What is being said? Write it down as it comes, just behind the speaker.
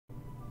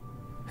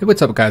Hey,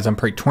 what's up guys, I'm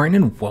Praetorian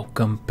and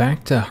welcome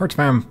back to Hearts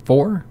of Iron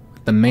 4,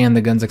 the Man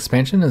the Guns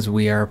expansion, as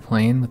we are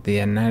playing with the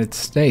United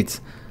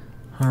States.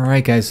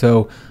 Alright guys,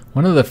 so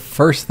one of the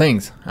first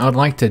things I would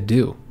like to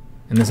do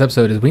in this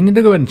episode is we need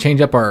to go ahead and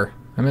change up our,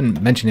 I've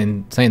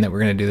been saying that we're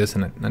going to do this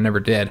and I never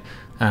did.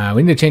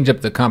 We need to change up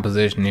the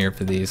composition here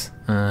for these.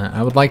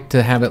 I would like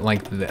to have it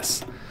like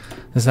this.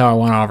 This is how I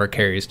want all of our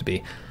carriers to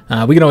be.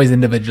 We can always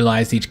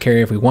individualize each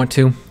carrier if we want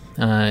to.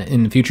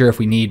 In the future, if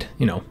we need,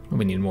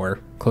 we need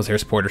more close air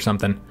support or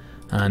something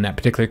in that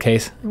particular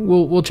case,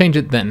 we'll change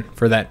it then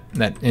for that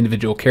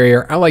individual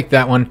carrier. I like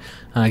that one.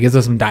 It gives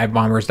us some dive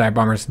bombers. Dive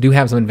bombers do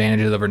have some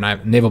advantages over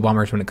naval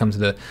bombers when it comes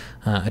to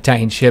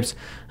attacking ships.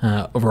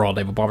 Overall,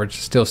 naval bombers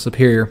are still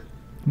superior,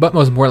 but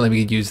most importantly,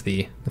 we could use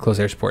the close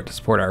air support to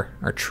support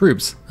our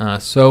troops.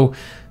 So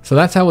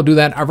that's how we'll do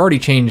that. I've already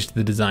changed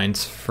the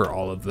designs for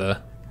all of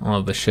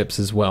the ships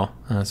as well.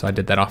 So I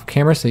did that off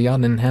camera, so y'all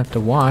didn't have to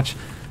watch.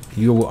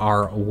 You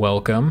are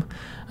welcome.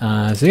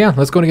 So yeah,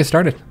 let's go and get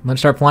started.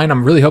 Let's start flying.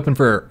 I'm really hoping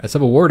for a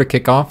civil war to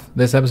kick off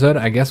this episode.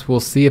 I guess we'll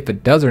see if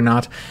it does or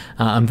not.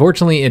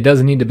 Unfortunately, it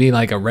doesn't need to be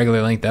like a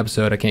regular length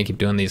episode. I can't keep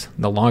doing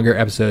the longer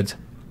episodes.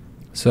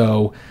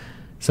 So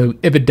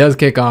if it does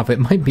kick off, it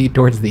might be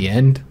towards the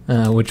end,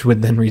 which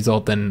would then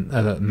result in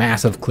a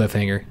massive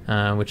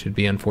cliffhanger, which would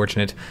be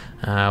unfortunate.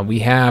 We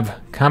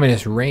have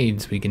communist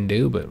raids we can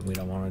do, but we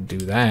don't want to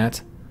do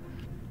that.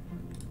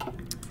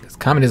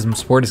 Communism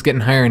support is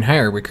getting higher and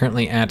higher. We're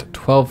currently at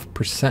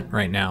 12%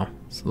 right now.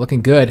 So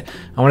looking good.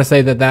 I want to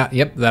say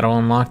that'll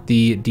unlock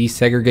the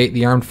desegregate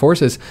the armed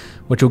forces,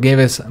 which will give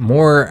us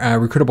more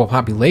recruitable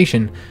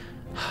population.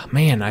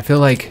 Man, I feel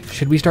like,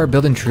 should we start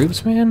building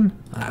troops, man?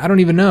 I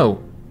don't even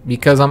know,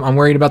 because I'm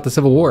worried about the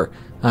Civil War.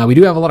 We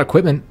do have a lot of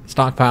equipment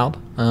stockpiled.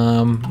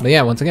 But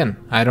yeah, once again,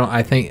 I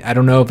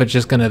don't know if it's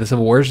just the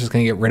Civil War is just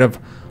gonna get rid of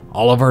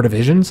all of our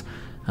divisions.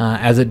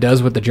 As it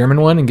does with the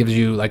German one and gives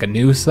you like a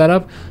new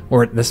setup,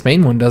 or the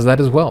Spain one does that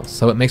as well.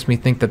 So it makes me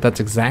think that that's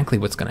exactly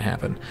what's going to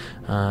happen.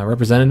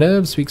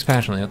 Representative speaks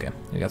passionately. Okay,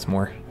 we got some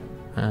more.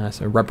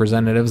 So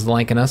representatives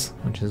liking us,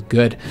 which is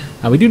good.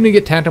 We do need to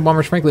get tactical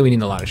bombers. Frankly, we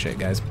need a lot of shit,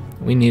 guys.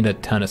 We need a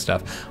ton of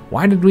stuff.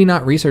 Why did we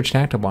not research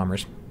tactical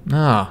bombers?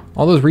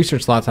 All those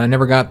research slots. I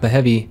never got the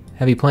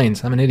heavy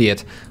planes. I'm an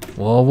idiot.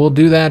 Well, we'll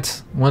do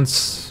that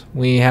once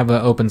we have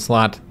an open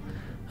slot.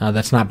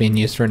 That's not being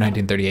used for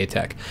 1938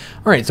 tech.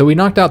 Alright, so we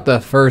knocked out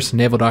the first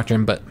naval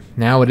doctrine, but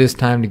now it is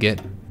time to get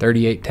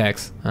 38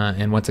 techs.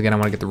 And once again, I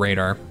want to get the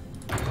radar.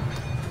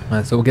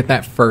 So we'll get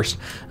that first.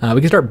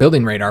 We can start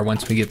building radar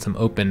once we get some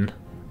open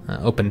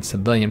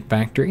civilian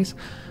factories.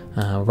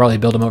 We'll probably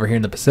build them over here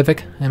in the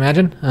Pacific, I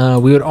imagine.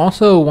 We would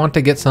also want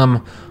to get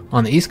some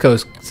on the East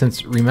Coast,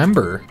 since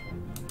remember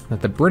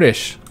that the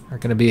British are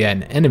going to be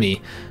an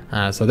enemy.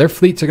 So their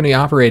fleets are going to be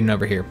operating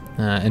over here.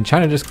 And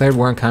China just declared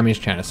war on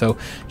communist China. So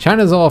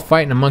China's all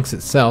fighting amongst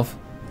itself.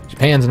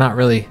 Japan's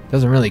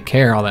doesn't really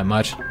care all that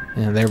much.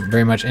 And they're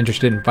very much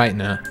interested in fighting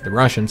the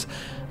Russians.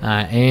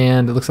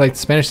 And it looks like the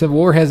Spanish Civil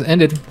War has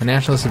ended. The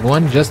nationalists have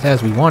won just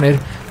as we wanted.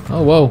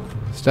 Oh, whoa.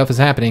 Stuff is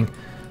happening.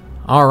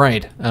 All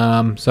right.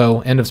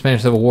 So end of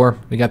Spanish Civil War.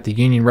 We got the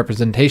Union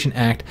Representation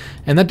Act.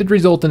 And that did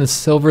result in a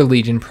Silver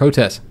Legion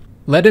protest.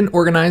 Led and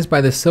organized by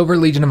the Silver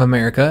Legion of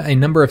America, a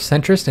number of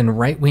centrist and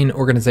right-wing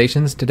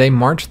organizations today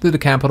marched through the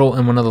Capitol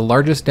in one of the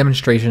largest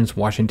demonstrations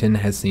Washington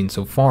has seen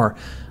so far.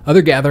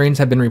 Other gatherings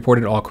have been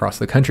reported all across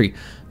the country.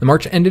 The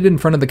march ended in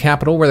front of the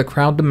Capitol, where the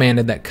crowd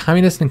demanded that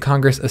communists in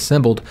Congress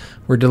assembled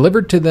were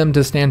delivered to them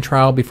to stand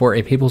trial before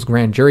a people's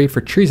grand jury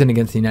for treason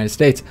against the United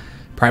States.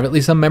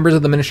 Privately, some members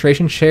of the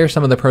administration share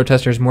some of the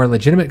protesters' more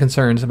legitimate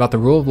concerns about the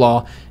rule of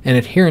law and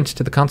adherence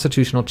to the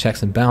constitutional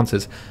checks and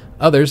balances.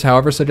 Others,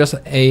 however, suggest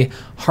a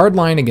hard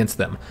line against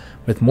them.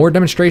 With more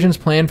demonstrations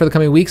planned for the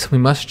coming weeks, we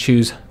must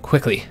choose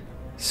quickly.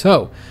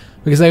 So,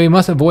 we can say we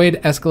must avoid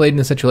escalating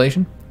the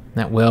situation.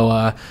 That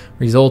will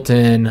result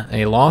in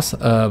a loss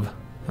of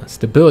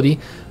stability.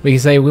 We can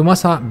say we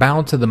must not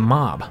bow to the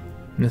mob.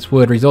 And this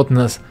would result in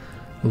us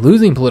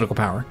losing political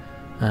power.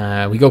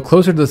 We go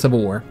closer to the Civil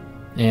War,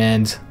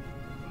 and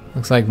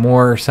looks like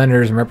more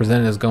senators and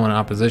representatives go in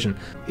opposition.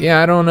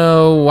 Yeah, I don't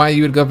know why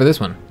you would go for this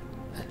one.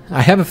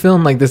 I have a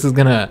feeling like this is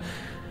gonna,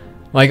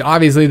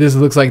 obviously this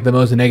looks like the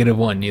most negative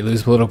one. You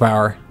lose political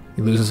power,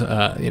 you lose,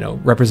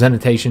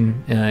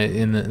 representation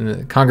in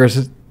the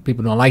Congress.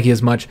 People don't like you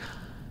as much,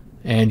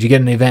 and you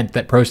get an event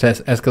that protests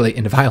escalate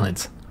into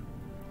violence.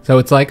 So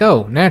it's like,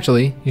 oh,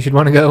 naturally, you should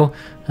want to go,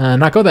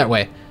 not go that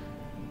way.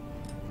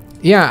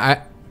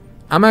 Yeah,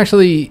 I'm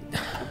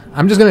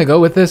just gonna go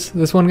with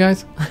this one,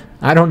 guys.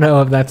 I don't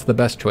know if that's the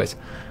best choice,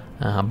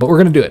 but we're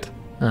gonna do it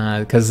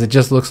because it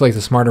just looks like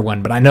the smarter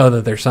one. But I know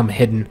that there's some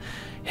hidden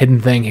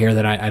thing here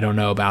that I don't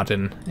know about,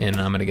 and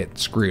I'm gonna get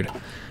screwed.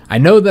 I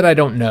know that I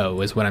don't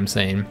know is what I'm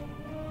saying.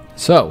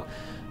 So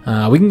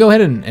we can go ahead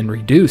and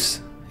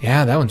reduce.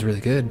 Yeah, that one's really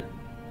good.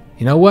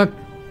 You know what?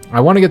 I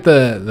want to get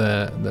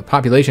the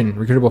population,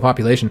 recruitable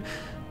population.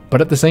 But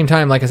at the same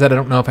time, like I said, I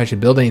don't know if I should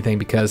build anything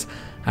because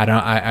I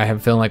have a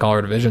feeling like all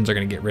our divisions are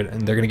going to get rid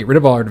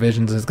of all our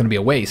divisions, and it's going to be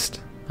a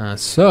waste.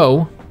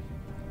 So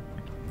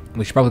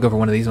we should probably go for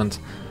one of these ones.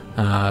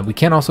 We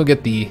can also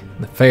get the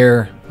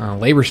Fair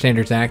Labor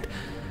Standards Act,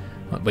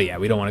 but yeah,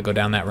 we don't want to go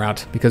down that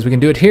route because we can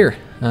do it here.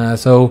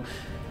 So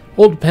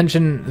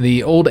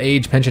the Old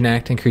Age Pension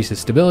Act increases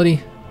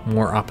stability,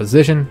 more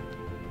opposition.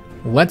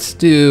 Let's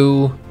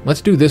do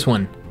this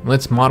one.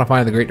 Let's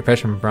modify the Great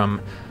Depression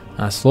from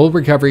slow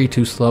recovery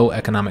to slow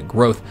economic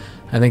growth.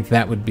 I think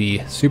that would be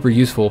super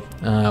useful.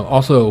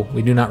 Also,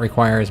 we do not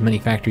require as many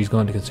factories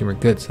going to consumer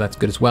goods, so that's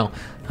good as well.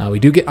 We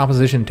do get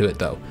opposition to it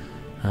though.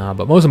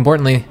 But most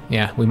importantly,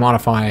 yeah, we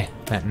modify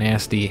that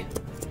nasty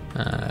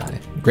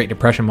Great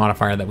Depression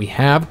modifier that we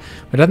have,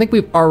 but I think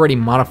we've already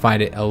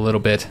modified it a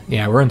little bit.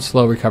 Yeah, we're in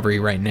slow recovery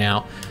right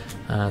now,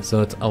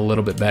 so it's a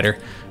little bit better.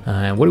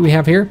 What do we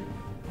have here?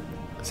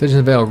 Citizens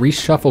Avail,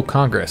 reshuffle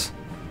Congress.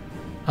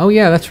 Oh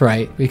yeah, that's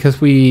right,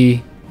 because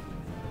we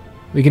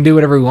can do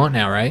whatever we want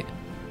now, right?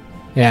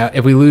 Yeah,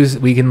 if we lose,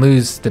 we can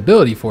lose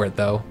stability for it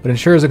though, but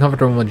ensures a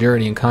comfortable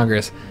majority in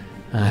Congress.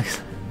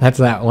 That's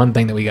that one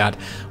thing that we got.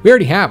 We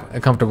already have a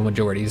comfortable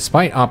majority,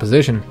 despite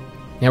opposition.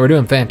 Yeah, we're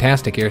doing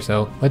fantastic here,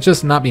 so let's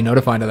just not be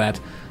notified of that,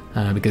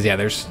 because yeah,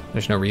 there's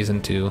no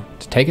reason to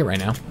take it right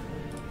now.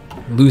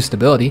 Lose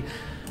stability.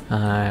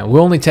 We'll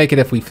only take it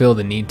if we feel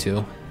the need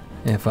to.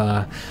 If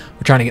we're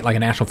trying to get like a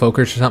national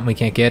focus or something we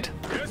can't get,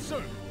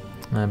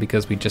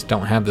 because we just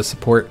don't have the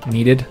support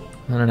needed.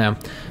 I don't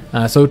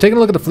know. So taking a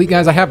look at the fleet,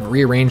 guys, I have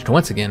rearranged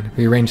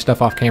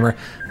stuff off camera,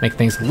 make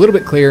things a little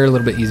bit clearer, a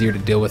little bit easier to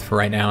deal with for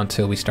right now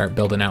until we start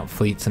building out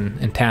fleets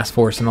and task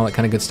force and all that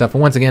kind of good stuff.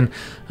 And once again,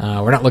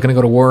 we're not looking to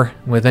go to war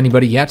with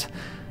anybody yet.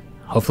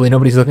 Hopefully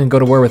nobody's looking to go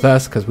to war with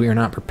us because we are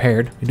not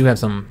prepared. We do have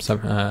some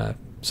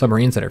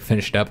submarines that are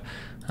finished up,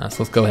 so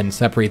let's go ahead and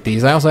separate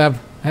these. I also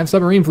have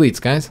submarine fleets,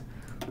 guys.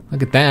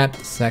 Look at that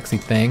sexy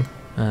thing.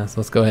 So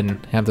let's go ahead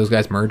and have those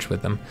guys merge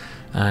with them.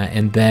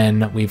 And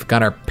then we've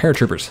got our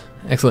paratroopers.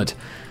 Excellent.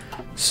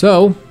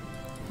 So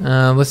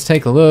let's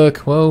take a look.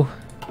 Whoa,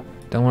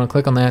 don't want to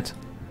click on that.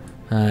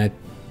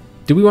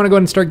 Do we want to go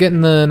ahead and start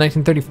getting the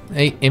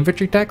 1938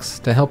 infantry techs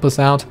to help us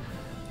out?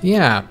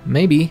 Yeah,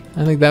 maybe.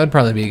 I think that would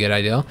probably be a good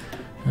idea.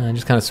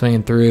 Just kind of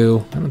swinging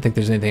through. I don't think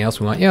there's anything else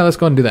we want. Yeah, let's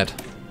go ahead and do that.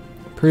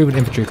 Improved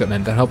infantry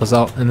equipment to help us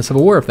out in the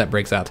Civil War if that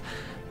breaks out.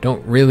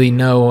 Don't really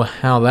know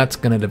how that's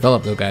going to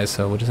develop though, guys,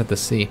 so we'll just have to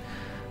see.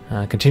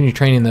 Continue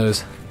training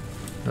those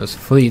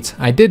fleets.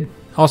 I did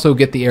also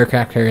get the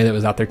aircraft carrier that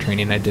was out there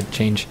training. I did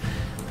change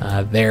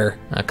their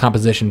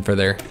composition for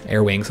their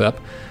air wings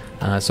up.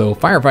 So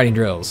firefighting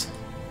drills.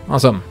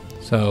 Awesome.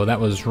 So that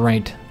was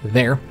right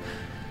there.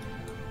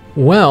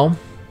 Well,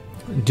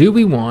 do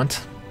we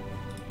want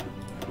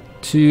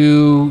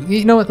to...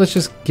 You know what? Let's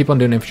just keep on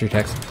doing infantry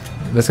techs.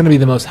 That's going to be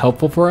the most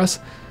helpful for us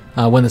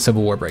when the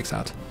Civil War breaks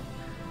out.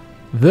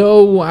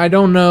 Though, I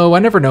don't know. I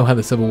never know how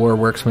the Civil War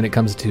works when it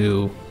comes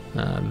to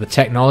the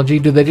technology.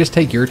 Do they just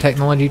take your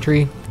technology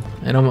tree?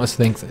 It almost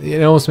makes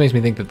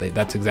me think that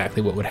that's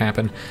exactly what would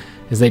happen,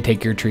 is they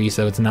take your tree,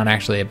 so it's not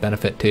actually a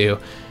benefit to you.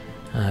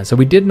 So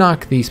we did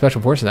knock the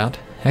special forces out.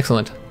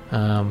 Excellent.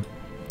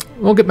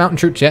 Won't get mountain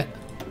troops yet.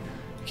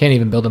 Can't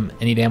even build them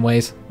any damn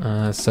ways.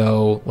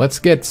 So let's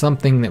get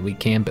something that we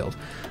can build,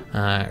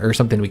 or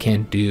something we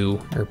can do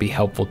or be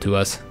helpful to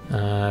us.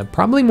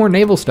 Probably more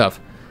naval stuff,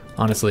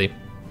 honestly.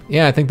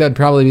 Yeah, I think that'd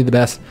probably be the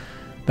best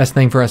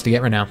thing for us to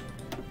get right now.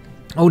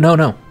 Oh,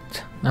 no.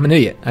 I'm an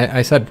idiot.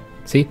 I said,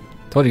 see?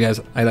 Told you guys,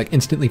 I like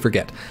instantly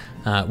forget.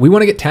 We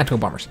want to get tactical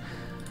bombers.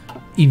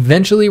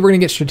 Eventually, we're going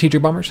to get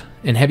strategic bombers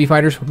and heavy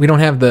fighters. We don't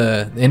have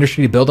the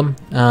industry to build them,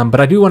 but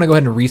I do want to go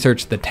ahead and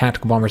research the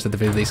tactical bombers at the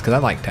very least, because I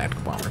like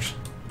tactical bombers,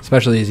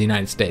 especially as the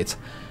United States.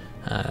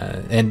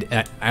 And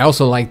I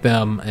also like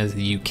them as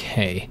the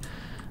UK.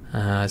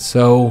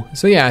 So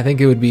yeah, I think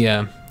it would be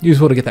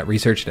useful to get that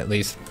researched at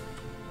least.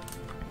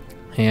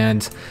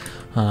 And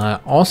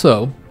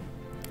also,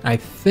 I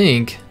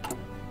think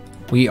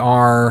we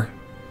are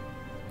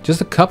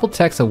just a couple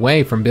techs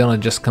away from being able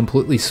to just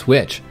completely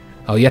switch.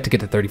 Oh, you have to get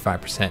to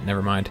 35%.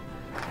 Never mind.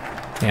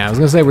 Yeah, I was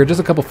going to say we're just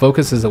a couple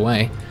focuses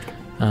away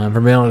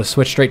from being able to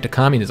switch straight to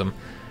communism.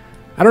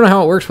 I don't know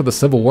how it works with the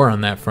Civil War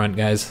on that front,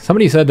 guys.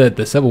 Somebody said that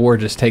the Civil War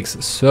just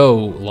takes so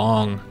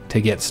long to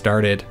get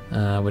started,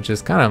 which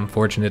is kind of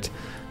unfortunate.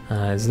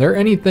 Is there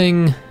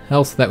anything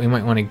else that we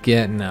might want to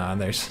get? No,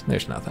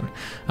 there's nothing.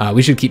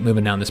 We should keep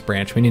moving down this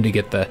branch. We need to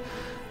get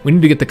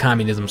the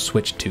communism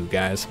switched too,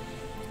 guys.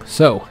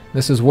 So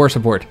this is war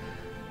support.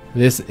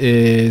 This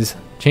is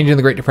changing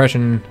the Great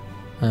Depression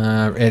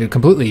and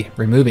completely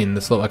removing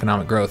the slow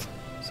economic growth.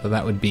 So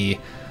that would be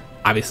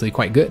obviously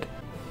quite good.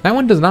 That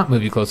one does not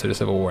move you closer to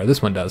Civil War.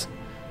 This one does.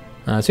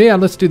 So yeah,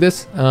 let's do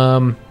this.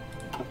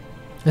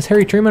 Is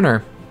Harry Truman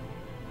or...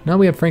 No,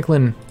 we have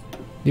Franklin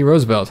D.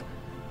 Roosevelt.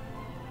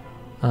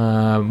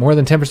 More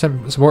than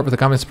 10% support for the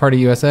Communist Party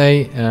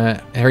USA.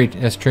 Harry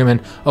S.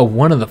 Truman. Oh,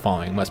 one of the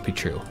following must be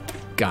true.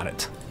 Got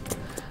it.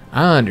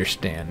 I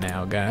understand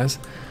now, guys.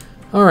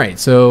 Alright,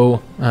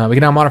 so we can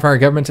now modify our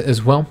government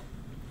as well.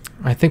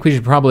 I think we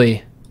should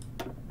probably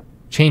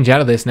change out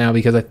of this now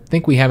because I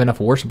think we have enough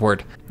war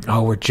support.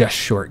 Oh, we're just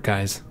short,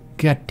 guys.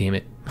 God damn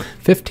it.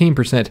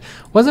 15%.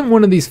 Wasn't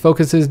one of these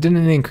focuses,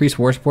 didn't it increase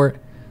war support?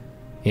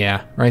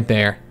 Yeah, right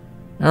there.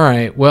 All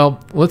right,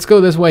 well, let's go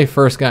this way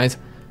first, guys.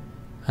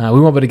 We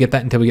won't be able to get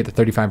that until we get to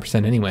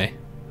 35% anyway.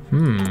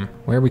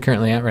 Where are we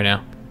currently at right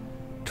now?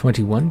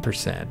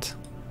 21%.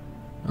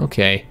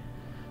 Okay.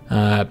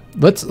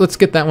 Let's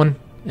get that one,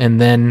 and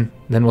then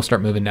we'll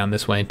start moving down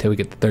this way until we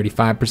get to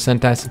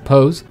 35%, I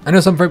suppose. I know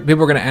some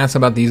people are going to ask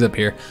about these up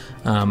here.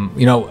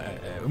 You know,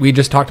 we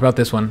just talked about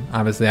this one.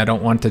 Obviously, I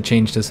don't want to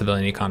change to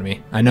civilian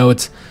economy. I know,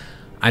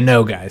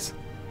 guys.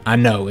 I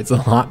know it's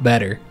a lot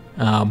better.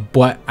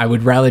 But I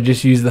would rather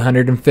just use the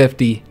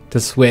 150 to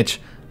switch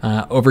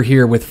over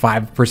here with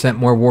 5%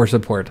 more war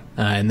support.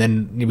 And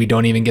then we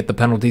don't even get the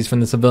penalties from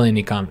the civilian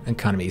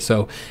economy.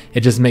 So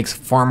it just makes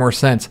far more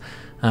sense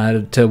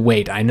to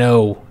wait. I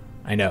know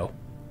that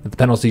the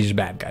penalties are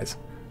bad, guys.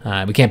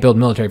 We can't build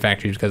military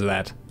factories because of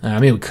that. I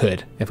mean, we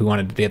could if we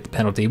wanted to get the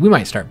penalty. We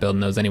might start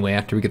building those anyway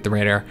after we get the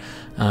radar.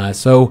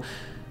 So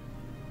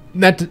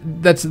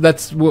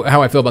that's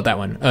how I feel about that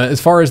one.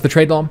 As far as the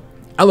trade law,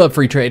 I love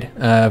free trade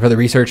for the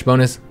research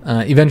bonus.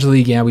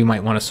 Eventually, yeah, we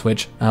might want to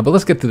switch, but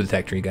let's get through the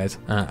tech tree, guys.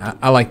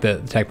 I like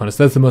the tech bonus.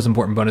 That's the most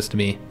important bonus to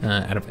me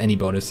out of any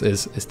bonus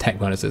is tech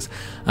bonuses.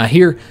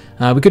 Here,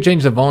 we could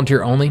change the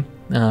volunteer only,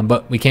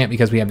 but we can't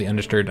because we have the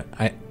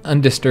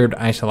undisturbed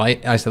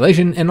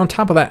isolation, and on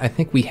top of that, I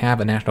think we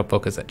have a national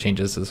focus that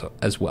changes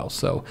as well,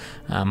 so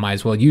might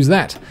as well use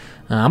that.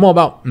 I'm all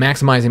about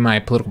maximizing my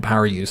political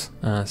power use,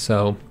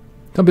 so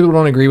some people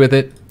don't agree with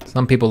it,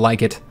 some people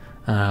like it.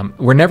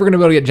 We're never going to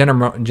be able to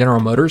get General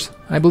Motors,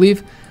 I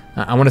believe.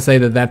 I want to say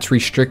that that's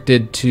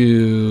restricted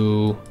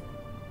to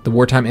the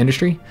wartime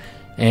industry,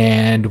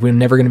 and we're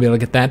never going to be able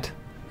to get that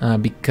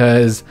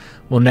because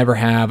we'll never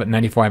have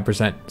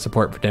 95%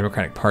 support for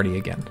Democratic Party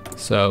again.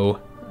 So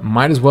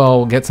might as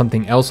well get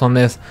something else on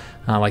this,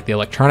 like the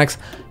electronics.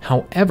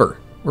 However,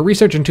 we're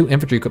researching 2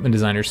 infantry equipment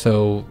designers,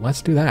 so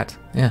let's do that.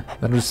 Yeah,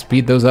 that'll just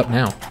speed those up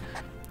now.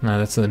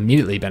 That's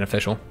immediately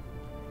beneficial.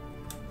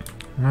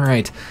 All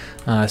right,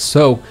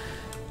 so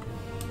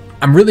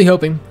I'm really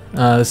hoping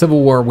the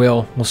Civil War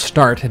will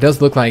start. It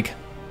does look like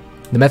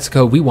the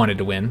Mexico we wanted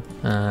to win,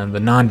 the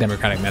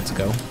non-democratic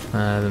Mexico,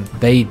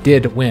 they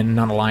did win,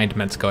 non-aligned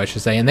Mexico, I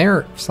should say, and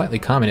they're slightly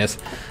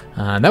communist.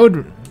 That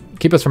would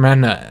keep us from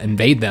having to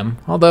invade them,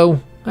 although,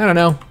 I don't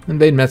know,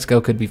 invade Mexico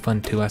could be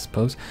fun too, I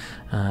suppose.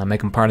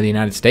 Make them part of the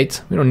United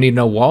States. We don't need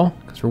no wall,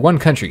 because we're one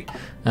country.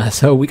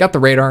 So we got the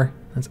radar.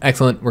 That's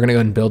excellent. We're going to go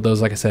ahead and build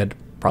those, like I said,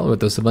 probably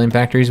with those civilian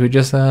factories we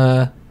just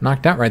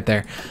knocked out right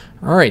there.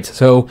 All right,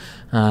 so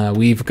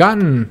we've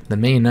gotten the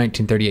main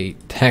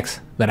 1938 techs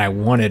that I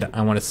wanted,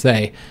 I want to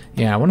say.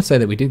 Yeah, I want to say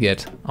that we did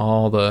get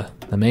all the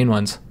main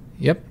ones.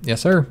 Yep,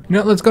 yes sir. You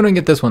know, let's go ahead and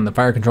get this one, the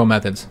fire control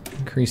methods.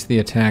 Increase the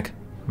attack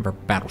of our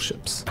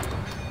battleships.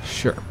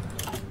 Sure.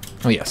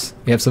 Oh yes,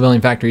 we have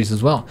civilian factories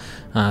as well.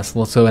 So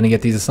let's go ahead and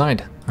get these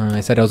assigned.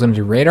 I said I was going to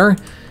do radar,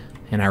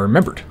 and I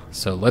remembered.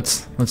 So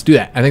let's do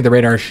that. I think the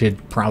radar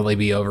should probably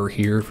be over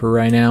here for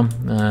right now.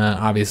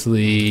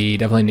 Obviously,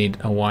 definitely need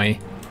Hawaii.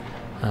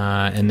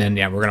 And then,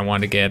 yeah, we're going to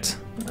want to get,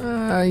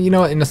 you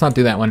know what, and let's not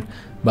do that one.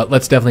 But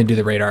let's definitely do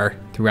the radar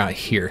throughout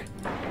here.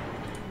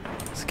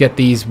 Let's get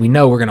these. We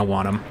know we're going to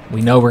want them. We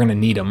know we're going to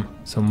need them.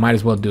 So might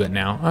as well do it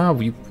now. Oh,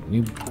 you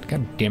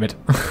god damn it.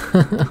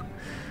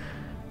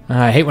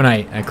 I hate when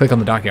I click on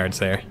the dockyards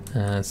there.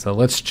 So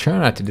let's try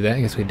not to do that.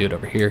 I guess we do it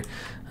over here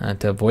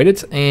to avoid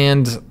it.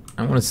 And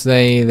I want to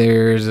say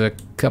there's a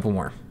couple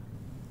more.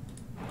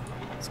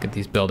 Let's get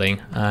these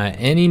building.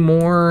 Any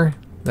more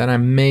that I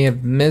may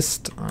have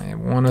missed? I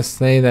want to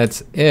say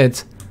that's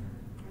it.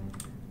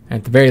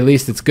 At the very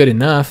least, it's good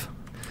enough.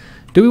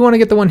 Do we want to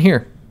get the one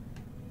here?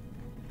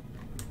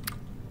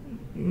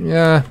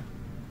 Yeah.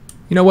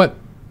 You know what?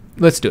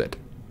 Let's do it.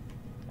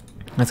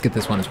 Let's get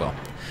this one as well.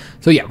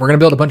 So yeah, we're going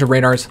to build a bunch of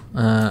radars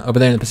over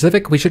there in the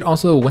Pacific. We should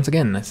also, once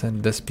again, I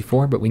said this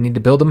before, but we need to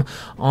build them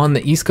on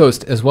the East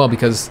Coast as well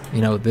because,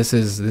 you know, this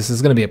is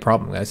going to be a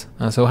problem, guys.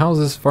 So how's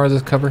this, as far as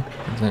this cover?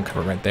 It's going to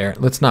cover right there.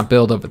 Let's not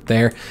build over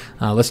there.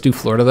 Let's do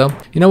Florida, though.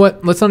 You know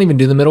what? Let's not even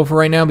do the middle for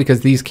right now because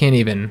these can't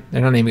even,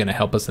 they're not even going to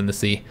help us in the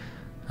sea.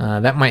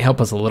 That might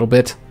help us a little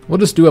bit. We'll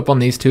just do up on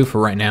these two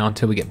for right now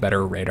until we get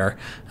better radar.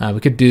 We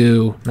could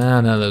do,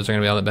 no, those are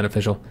going to be all that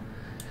beneficial.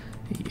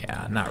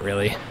 Yeah, not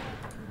really.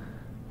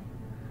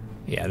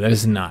 Yeah, that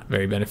is not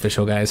very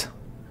beneficial, guys.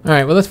 All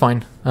right, well, that's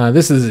fine.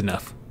 This is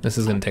enough. This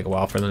is going to take a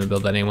while for them to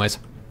build that anyways.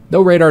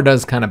 Though radar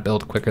does kind of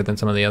build quicker than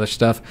some of the other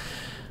stuff.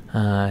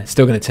 It's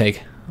still going to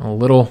take a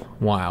little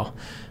while.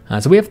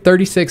 So we have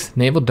 36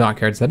 naval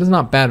dockyards. That is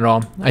not bad at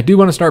all. I do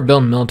want to start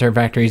building military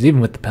factories, even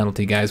with the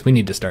penalty, guys. We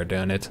need to start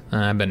doing it.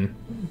 I've been,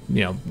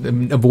 you know,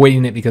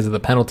 avoiding it because of the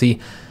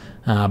penalty.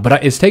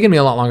 But it's taken me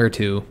a lot longer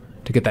to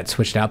get that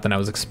switched out than I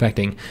was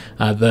expecting.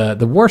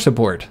 The war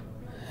support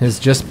has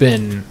just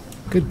been...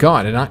 Good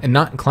God, and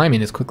not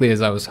climbing as quickly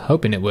as I was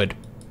hoping it would.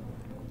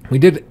 We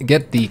did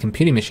get the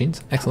computing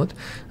machines. Excellent.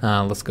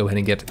 Let's go ahead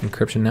and get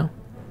encryption now.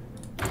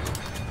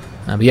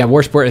 But yeah,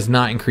 war support has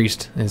not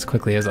increased as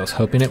quickly as I was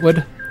hoping it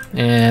would.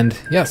 And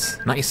yes,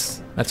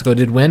 nice. Mexico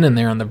did win, and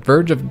they're on the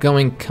verge of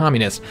going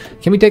communist.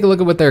 Can we take a look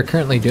at what they're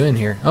currently doing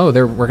here? Oh,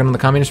 they're working on the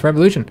communist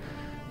revolution.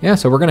 Yeah,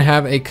 so we're going to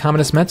have a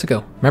communist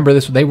Mexico. Remember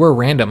this, they were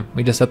random.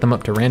 We just set them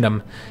up to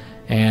random.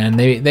 And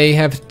they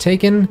have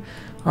taken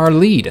our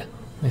lead.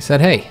 They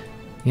said, hey,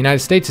 the United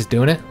States is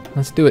doing it.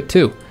 Let's do it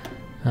too.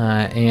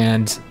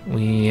 And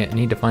we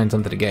need to find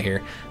something to get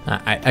here.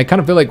 I kind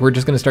of feel like we're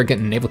just going to start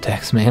getting naval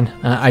techs, man.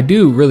 I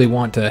do really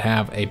want to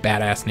have a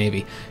badass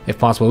navy, if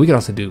possible. We could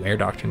also do air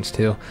doctrines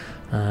too.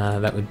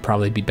 That would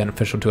probably be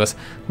beneficial to us.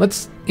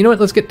 You know what?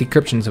 Let's get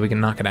decryption so we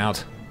can knock it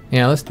out.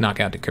 Yeah, let's knock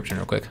out decryption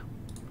real quick.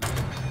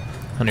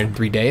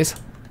 103 days.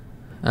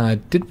 I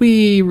think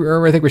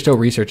we're still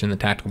researching the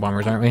tactical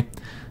bombers, aren't we?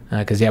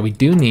 Because yeah, we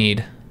do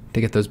need to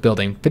get those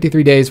building.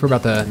 53 days, we're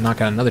about to knock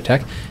out another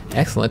tech.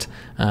 Excellent.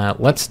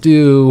 Let's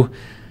do...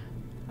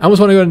 I almost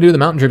want to go and do the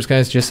mountain troops,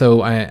 guys, just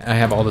so I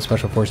have all the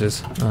special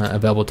forces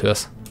available to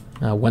us.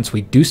 Once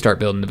we do start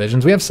building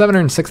divisions. We have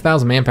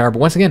 706,000 manpower, but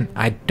once again,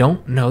 I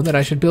don't know that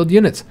I should build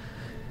units.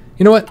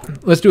 You know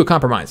what? Let's do a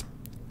compromise.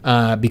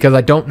 Because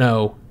I don't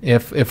know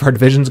if our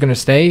division's going to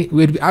stay.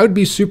 I would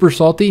be super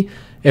salty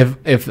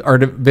if our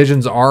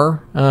divisions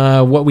are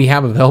what we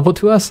have available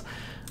to us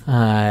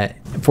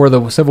for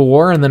the Civil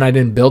War, and then I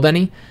didn't build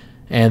any,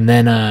 and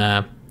then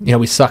you know,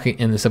 we suck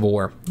in the Civil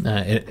War.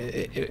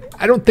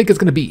 I don't think it's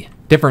going to be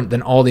different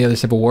than all the other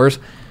Civil Wars,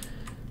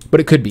 but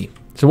it could be.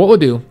 So what we'll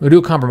do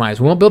a compromise.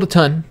 We won't build a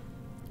ton,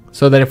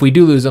 so that if we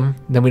do lose them,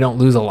 then we don't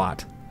lose a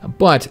lot.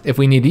 But if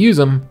we need to use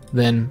them,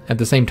 then at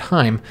the same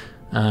time,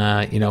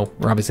 you know,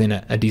 we're obviously in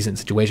a decent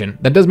situation.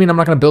 That does mean I'm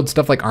not going to build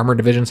stuff like armored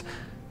divisions.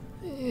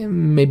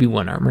 Maybe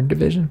one armored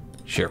division.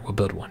 Sure, we'll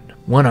build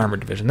one armored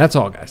division. That's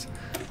all, guys.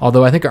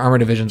 Although I think our armored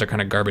divisions are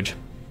kind of garbage.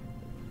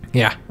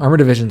 Yeah, armored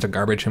divisions are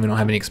garbage, and we don't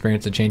have any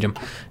experience to change them.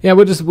 Yeah,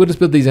 we'll just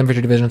build these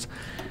infantry divisions,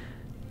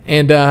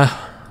 and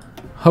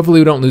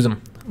hopefully we don't lose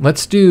them.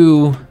 Let's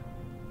do.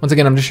 Once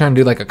again, I'm just trying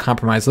to do like a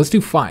compromise. Let's do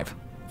five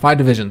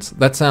divisions.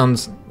 That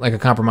sounds like a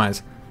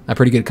compromise, a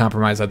pretty good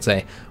compromise, I'd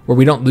say, where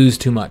we don't lose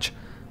too much.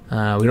 We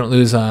don't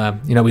lose.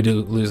 You know, we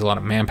do lose a lot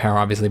of manpower,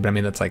 obviously, but I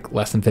mean that's like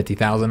less than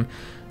 50,000.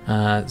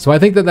 So I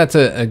think that's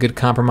a good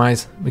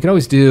compromise. We could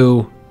always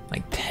do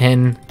like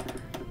 10.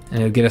 And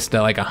it would get us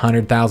to like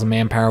 100,000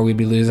 manpower we'd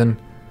be losing.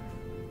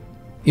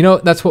 You know,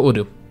 that's what we'll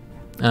do.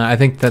 I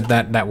think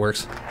that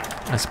works,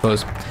 I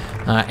suppose.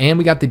 And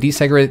we got the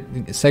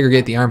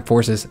desegregate the armed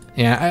forces.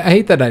 Yeah, I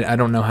hate that I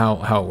don't know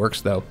how it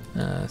works, though.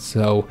 Yeah,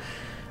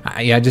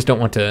 I just don't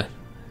want to,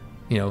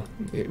 you know,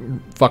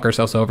 fuck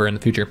ourselves over in the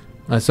future.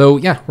 So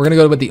yeah, we're going to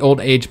go with the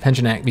Old Age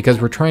Pension Act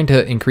because we're trying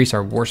to increase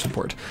our war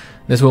support.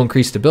 This will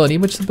increase stability,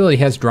 which stability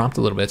has dropped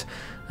a little bit.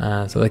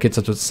 So that gets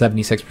up to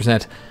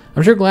 76%.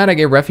 I'm sure glad I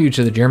gave refuge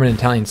to the German and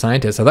Italian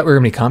scientists. I thought we were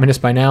going to be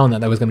communist by now and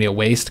that was going to be a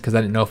waste because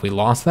I didn't know if we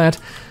lost that.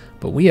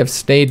 But we have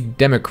stayed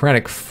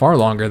democratic far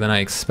longer than I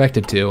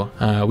expected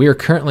to. We are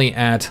currently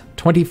at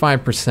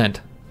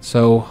 25%.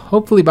 So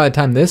hopefully by the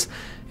time this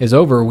is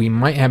over, we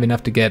might have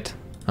enough to get...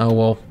 Oh,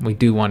 well, we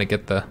do want to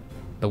get the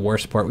war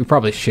support. We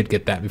probably should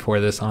get that before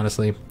this,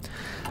 honestly.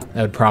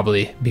 That would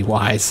probably be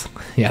wise.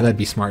 Yeah, that'd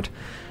be smart.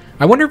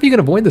 I wonder if you can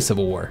avoid the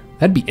Civil War.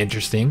 That'd be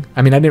interesting.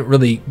 I mean, I didn't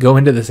really go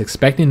into this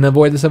expecting to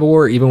avoid the Civil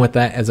War, even with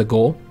that as a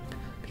goal,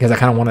 because I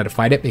kind of wanted to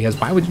fight it, because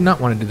why would you not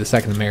want to do the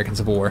Second American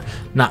Civil War?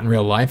 Not in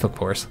real life, of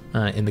course,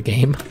 in the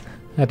game.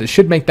 That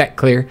should make that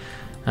clear.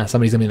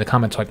 Somebody's going to be in the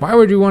comments like, why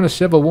would you want a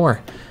Civil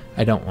War?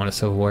 I don't want a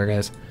Civil War,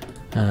 guys.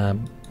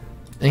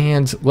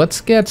 And let's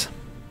get...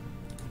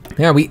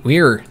 Yeah, we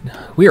are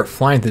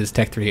flying through this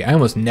Tech 3. I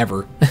almost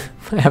never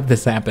have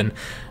this happen.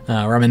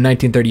 Where I'm in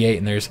 1938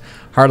 and there's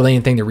hardly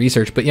anything to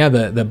research. But yeah,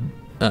 the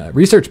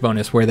research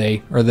bonus where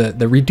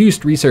the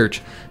reduced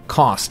research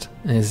cost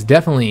is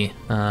definitely.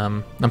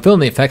 I'm feeling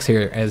the effects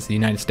here as the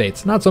United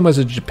States, not so much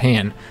as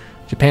Japan.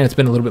 Japan, it's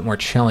been a little bit more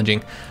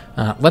challenging.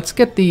 Let's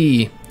get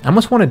the. I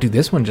almost want to do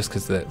this one just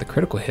because the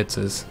critical hits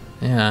is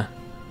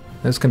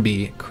this can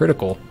be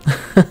critical.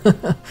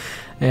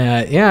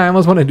 Yeah, I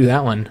almost want to do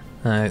that one.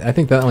 I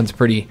think that one's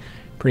pretty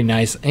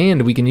nice,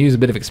 and we can use a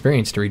bit of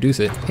experience to reduce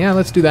it. Yeah,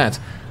 let's do that.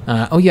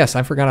 Oh yes,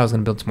 I forgot I was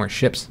going to build some more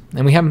ships,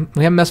 and we haven't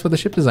messed with the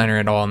ship designer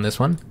at all in this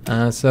one.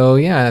 So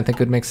yeah, I think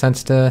it would make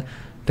sense to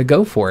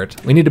go for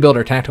it. We need to build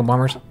our tactical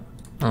bombers.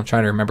 I'll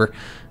try to remember,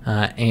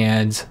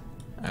 and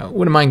I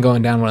wouldn't mind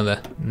going down one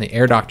of the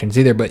air doctrines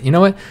either. But you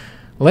know what?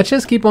 Let's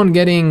just keep on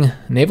getting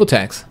naval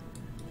techs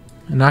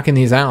and knocking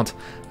these out.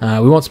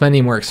 We won't spend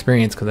any more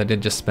experience because I did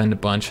just spend a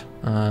bunch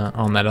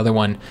on that other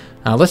one.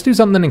 Let's do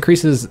something that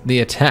increases the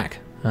attack.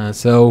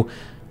 So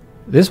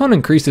this one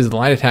increases the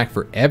light attack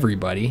for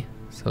everybody,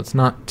 so it's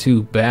not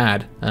too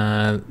bad.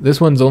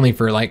 This one's only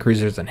for light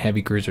cruisers and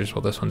heavy cruisers,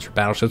 while this one's for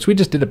battleships. We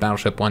just did a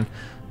battleship one,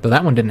 though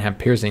that one didn't have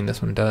piercing.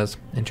 This one does.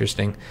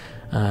 Interesting.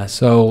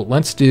 So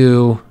let's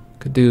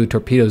could do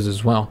torpedoes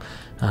as well.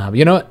 But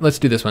you know what? Let's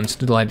do this one. Let's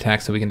do the light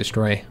attack so we can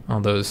destroy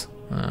all those,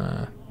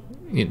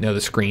 you know,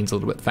 the screens a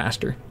little bit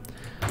faster.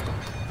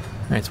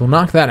 Alright, so we'll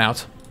knock that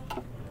out.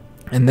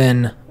 And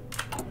then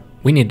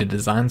we need to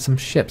design some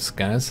ships,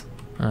 guys.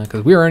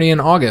 Because we're already in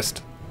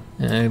August.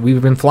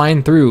 We've been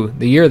flying through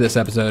the year this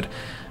episode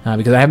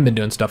because I haven't been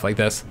doing stuff like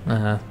this.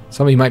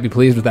 Some of you might be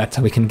pleased with that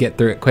so we can get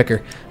through it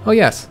quicker. Oh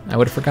yes, I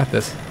would have forgot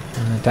this.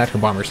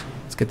 Tactical bombers.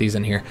 Let's get these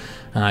in here.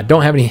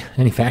 Don't have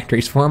any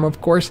factories for them, of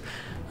course,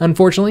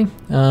 unfortunately,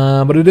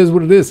 but it is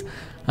what it is.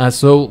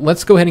 So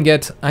let's go ahead and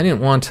get, I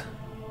didn't want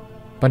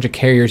a bunch of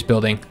carriers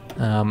building.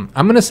 I'm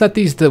going to set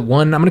these to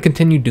 1. I'm going to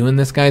continue doing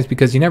this, guys,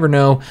 because you never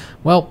know.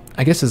 Well,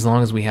 I guess as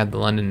long as we had the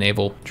London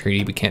Naval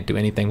Treaty, we can't do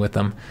anything with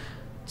them.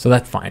 So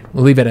that's fine.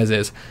 We'll leave it as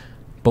is.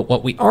 But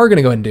what we are going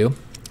to go ahead and do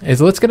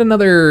is let's get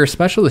another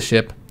specialist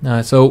ship.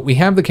 So we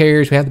have the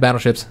carriers, we have the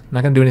battleships.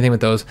 Not going to do anything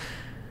with those.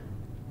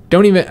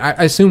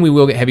 I assume we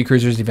will get heavy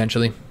cruisers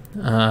eventually.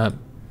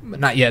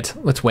 Not yet.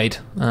 Let's wait.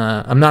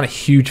 I'm not a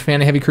huge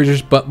fan of heavy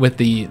cruisers, but with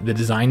the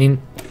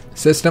designing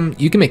system,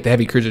 you can make the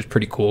heavy cruisers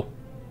pretty cool.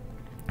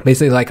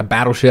 Basically like a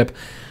battleship,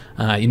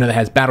 that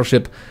has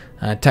battleship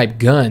type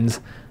guns,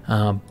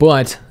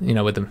 but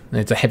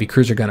it's a heavy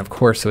cruiser gun, of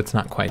course, so it's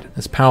not quite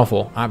as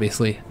powerful,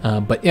 obviously.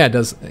 But yeah, it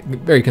does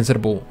very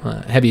considerable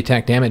heavy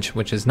attack damage,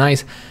 which is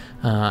nice,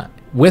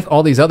 with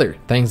all these other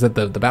things that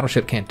the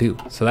battleship can't do.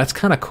 So that's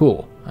kind of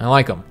cool. I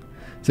like them.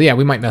 So yeah,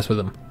 we might mess with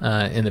them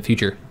in the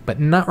future, but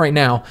not right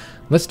now.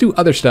 Let's do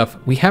other stuff.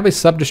 We have a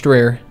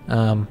sub-destroyer.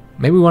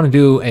 Maybe we want to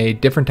do a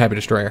different type of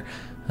destroyer.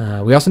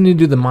 We also need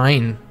to do the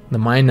mine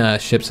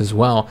ships as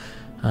well,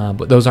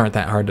 but those aren't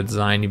that hard to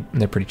design.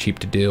 They're pretty cheap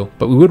to do,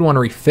 but we would want to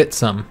refit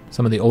some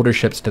of the older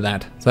ships to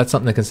that. So that's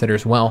something to consider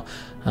as well.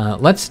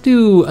 Let's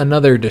do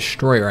another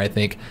destroyer, I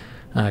think,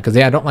 because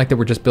yeah, I don't like that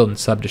we're just building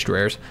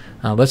sub-destroyers.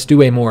 Let's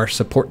do a more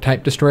support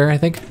type destroyer, I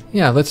think.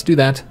 Yeah, let's do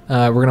that.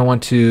 We're going to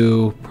want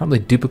to probably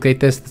duplicate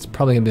this. That's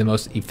probably going to be the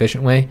most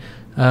efficient way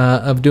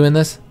of doing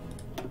this.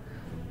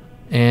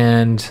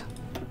 And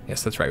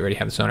yes, that's right, we already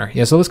have the sonar.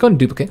 Yeah, so let's go ahead and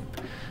duplicate.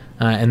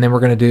 And then we're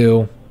going to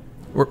do,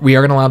 we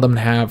are going to allow them to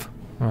have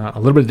a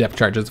little bit of depth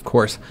charges, of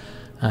course.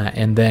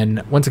 And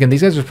then, once again,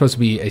 these guys are supposed to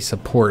be a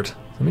support.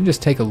 Let me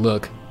just take a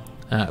look.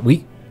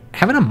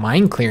 Having a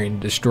mine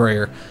clearing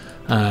destroyer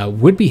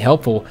would be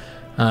helpful.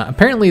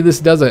 Apparently, this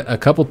does a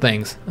couple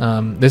things.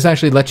 This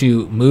actually lets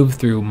you move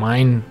through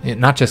mine. It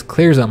not just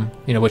clears them,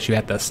 which you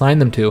have to assign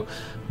them to,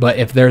 but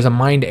if there's a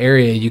mined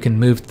area, you can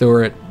move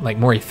through it like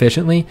more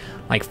efficiently,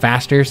 like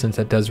faster, since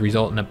that does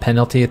result in a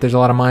penalty if there's a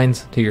lot of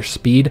mines to your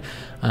speed.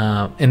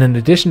 And in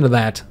addition to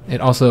that, it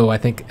also, I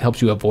think,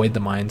 helps you avoid the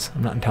mines.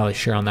 I'm not entirely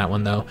sure on that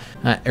one though.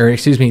 Or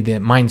excuse me, the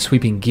mine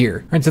sweeping gear.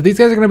 All right, so these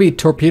guys are going to be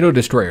torpedo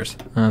destroyers.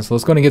 So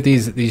let's go and get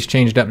these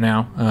changed up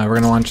now. We're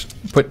going to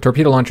put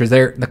torpedo launchers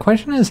there. The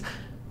question is,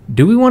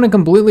 do we want to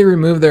completely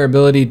remove their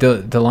ability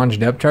to launch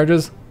depth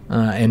charges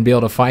and be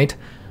able to fight?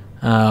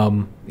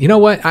 You know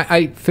what?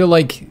 I feel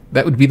like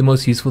that would be the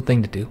most useful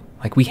thing to do.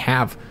 Like we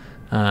have,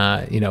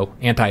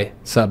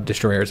 anti-sub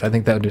destroyers. I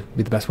think that would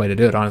be the best way to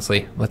do it,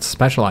 honestly. Let's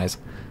specialize.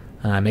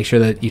 Make sure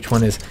that each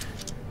one is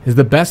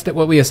the best at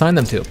what we assign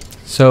them to.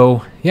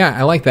 So yeah,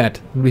 I like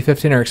that. It'll be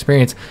 15 our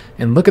experience.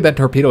 And look at that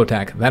torpedo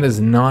attack. That is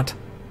not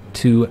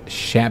too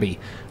shabby.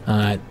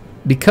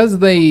 Because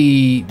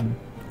they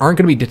aren't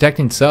going to be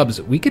detecting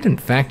subs, we could in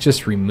fact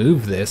just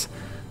remove this.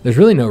 There's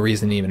really no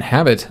reason to even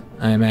have it,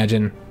 I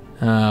imagine.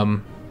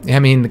 I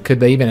mean,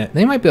 could they even...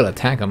 They might be able to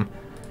attack them.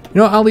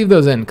 I'll leave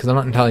those in because I'm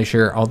not entirely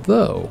sure.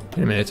 Although,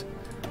 wait a minute.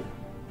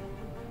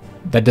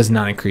 That does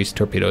not increase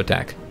torpedo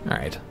attack. All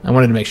right, I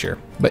wanted to make sure.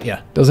 But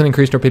yeah, doesn't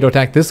increase torpedo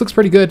attack. This looks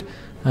pretty good.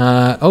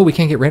 Oh, we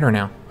can't get radar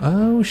now.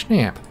 Oh,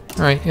 snap.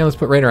 All right, yeah, let's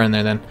put radar in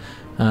there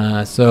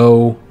then.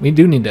 So we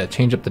do need to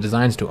change up the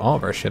designs to all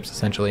of our ships,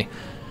 essentially.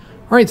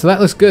 All right, so that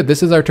looks good.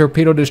 This is our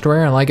torpedo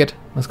destroyer. I like it.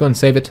 Let's go ahead and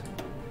save it.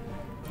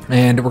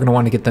 And we're going to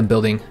want to get them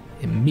building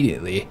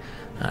immediately.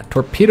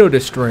 Torpedo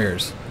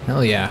destroyers.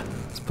 Hell yeah.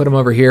 Let's put them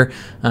over here.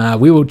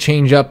 We will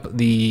change up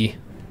the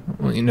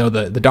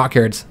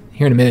dockyards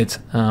here in a minute.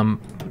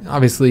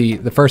 Obviously,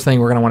 the first thing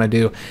we're going to want to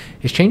do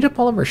is change up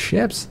all of our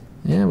ships.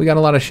 Yeah, we got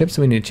a lot of ships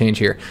that we need to change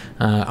here.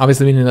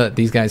 Obviously, we need to let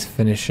these guys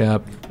finish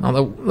up.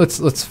 Although,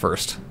 let's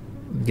first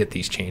get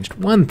these changed.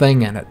 One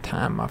thing at a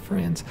time, my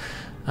friends.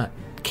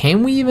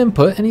 Can we even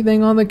put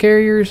anything on the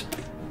carriers?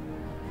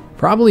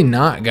 Probably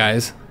not,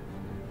 guys.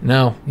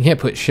 No, you can't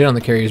put shit on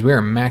the carriers. We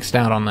are maxed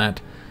out on that.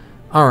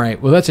 All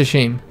right, well, that's a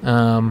shame.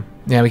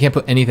 Yeah, we can't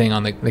put anything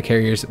on the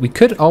carriers. We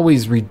could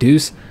always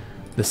reduce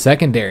the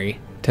secondary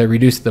to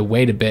reduce the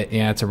weight a bit.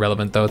 Yeah, it's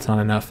irrelevant, though. It's not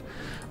enough.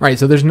 All right,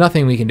 so there's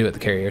nothing we can do with the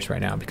carriers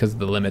right now because of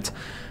the limits.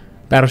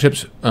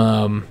 Battleships,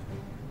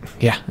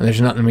 yeah,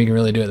 there's nothing we can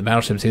really do with the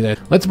battleships either.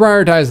 Let's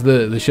prioritize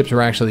the ships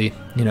we're actually,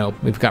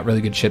 we've got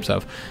really good ships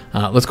of.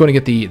 Let's go and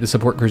get the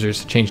support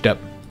cruisers changed up.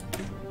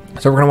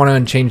 So we're going to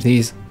want to change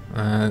these.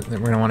 We're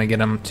going to want to get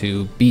them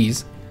to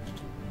Bs.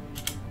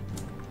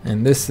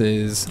 And this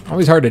is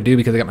always hard to do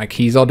because I got my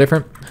keys all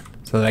different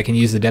so that I can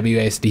use the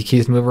WASD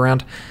keys to move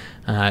around.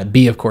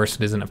 B, of course,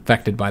 isn't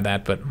affected by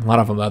that, but a lot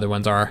of the other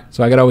ones are.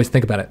 So I got to always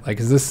think about it. Like,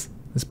 is this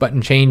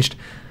button changed?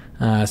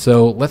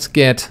 So let's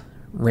get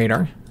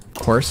radar,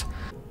 of course.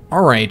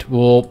 All right,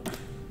 well,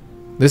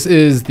 this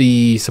is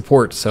the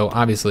support, so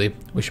obviously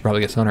we should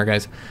probably get sonar,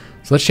 guys.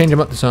 So let's change them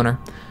up to sonar.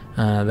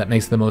 That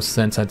makes the most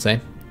sense, I'd say.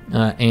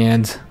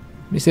 And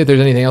let me see if there's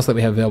anything else that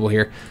we have available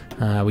here.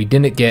 We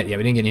didn't get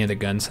any other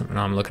guns.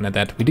 Now I'm looking at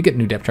that. We did get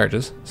new depth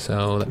charges,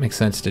 so that makes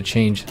sense to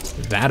change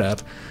that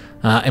up.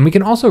 And we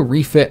can also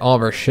refit all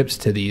of our ships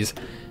to these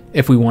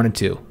if we wanted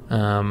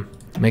to,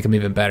 make them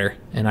even better.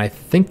 And I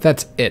think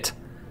that's it.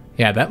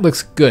 Yeah, that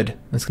looks good.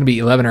 That's going to be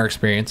 11-hour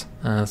experience.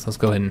 So let's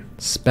go ahead and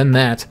spend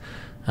that.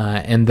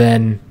 And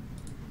then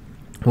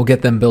we'll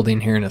get them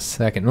building here in a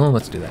second. Well,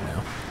 let's do that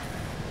now.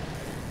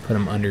 Put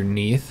them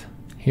underneath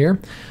here.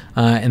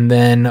 And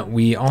then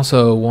we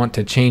also want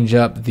to change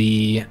up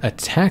the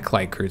attack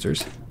light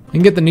cruisers. We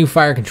can get the new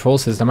fire control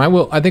system.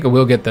 I think I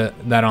will get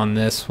that on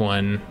this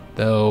one,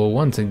 though.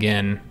 Once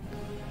again,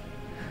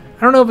 I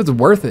don't know if it's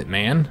worth it,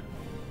 man.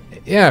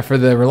 Yeah, for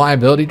the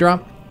reliability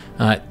drop.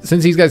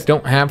 Since these guys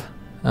don't have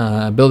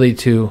ability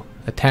to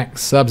attack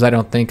subs, I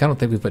don't think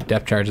we put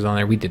depth charges on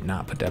there. We did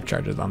not put depth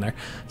charges on there,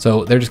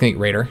 so they're just gonna get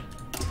radar.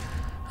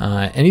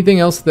 Anything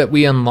else that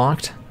we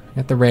unlocked?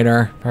 Got the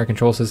radar, fire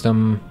control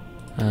system,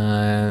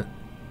 but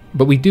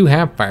we do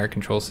have fire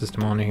control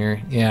system on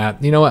here. Yeah,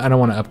 you know what? I don't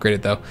want to upgrade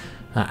it though.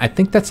 I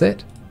think that's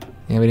it.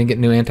 Yeah, we didn't get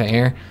new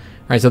anti-air.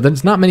 All right, so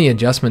there's not many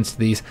adjustments to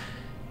these.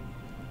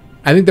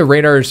 I think the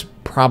radar is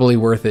probably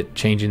worth it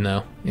changing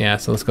though. Yeah,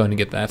 so let's go ahead and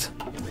get that.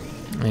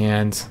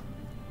 And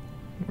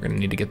we're gonna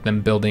need to get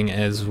them building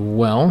as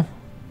well.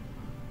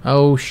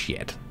 Oh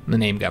shit, the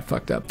name got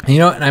fucked up. You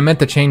know what? I meant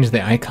to change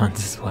the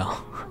icons as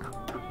well.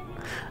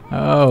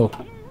 Oh,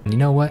 you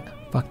know what?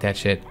 Fuck that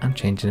shit. I'm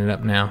changing it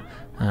up now.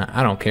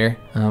 I don't care.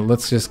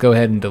 Let's just go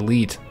ahead and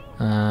delete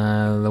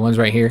the ones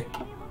right here.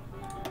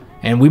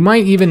 And we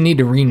might even need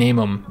to rename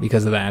them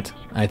because of that,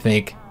 I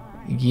think.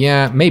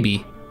 Yeah,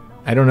 maybe.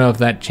 I don't know if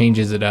that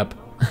changes it up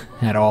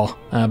at all.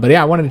 But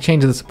yeah, I wanted to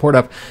change the support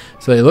up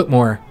so they look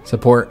more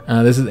support.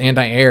 This is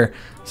anti-air,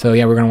 so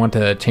yeah, we're going to want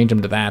to change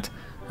them to that.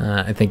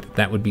 I think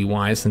that would be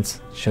wise since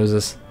it shows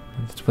us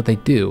that's what they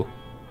do.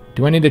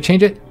 Do I need to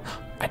change it?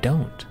 I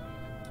don't.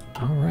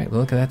 All right, well,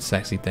 look at that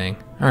sexy thing.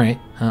 All right,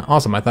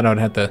 awesome. I thought I would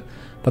have to,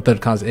 thought that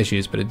would cause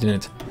issues, but it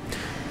didn't.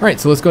 All right,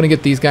 so let's go and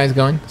get these guys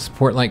going.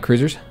 Support light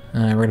cruisers.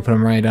 We're going to put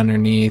them right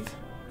underneath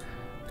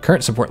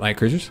current support light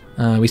cruisers.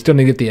 We still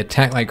need to get the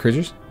attack light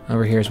cruisers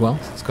over here as well.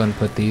 So let's go ahead and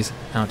put these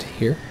out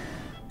here,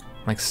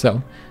 like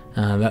so.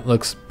 That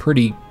looks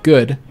pretty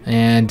good.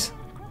 And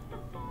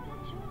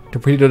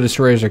torpedo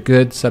destroyers are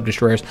good. Sub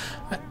destroyers,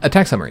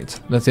 attack submarines.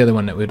 That's the other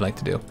one that we'd like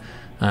to do.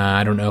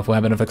 I don't know if we'll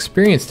have enough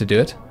experience to do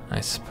it. I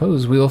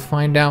suppose we will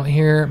find out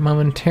here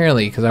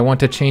momentarily because I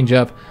want to change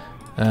up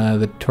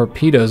the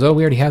torpedoes. Oh,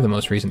 we already have the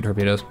most recent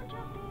torpedoes.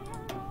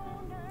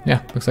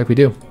 Yeah, looks like we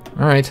do.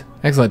 All right,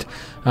 excellent.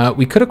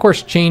 We could, of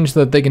course, change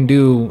so that they can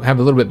have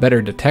a little bit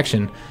better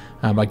detection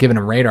by giving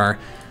them radar.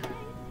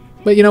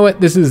 But you know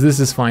what? This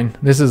is fine.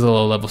 This is a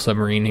low-level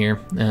submarine here.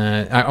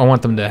 I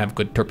want them to have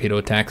good torpedo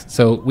attacks,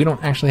 so we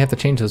don't actually have to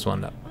change this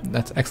one up.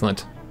 That's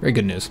excellent. Very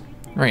good news.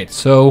 All right,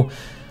 so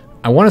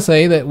I want to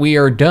say that we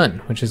are done,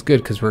 which is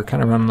good because we're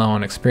kind of running low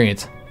on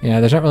experience. Yeah,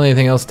 there's not really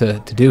anything else to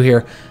do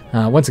here.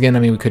 Once again, I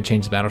mean, we could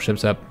change the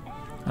battleships up.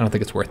 I don't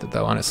think it's worth it,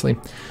 though, honestly.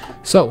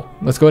 So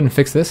let's go ahead and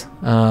fix this.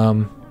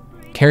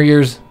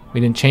 Carriers, we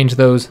didn't change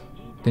those.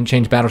 Didn't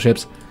change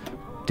battleships.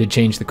 Did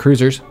change the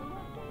cruisers.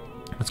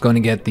 Let's go ahead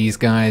and get these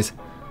guys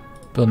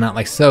building out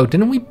like so.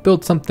 Didn't we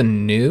build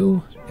something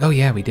new? Oh,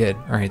 yeah, we did.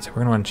 All right, so we're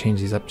going to want to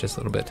change these up just a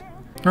little bit.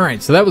 All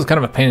right, so that was kind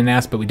of a pain in the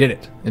ass, but we did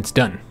it. It's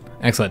done.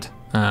 Excellent.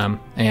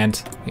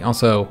 And we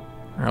also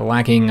are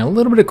lacking a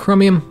little bit of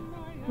chromium.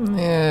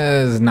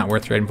 It's not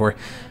worth trading for.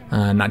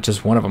 Not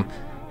just one of them.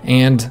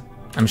 And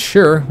I'm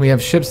sure we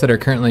have ships that are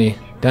currently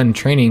done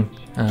training.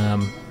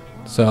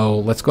 So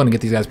let's go ahead and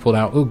get these guys pulled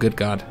out. Oh, good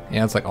God.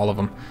 Yeah, it's like all of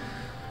them.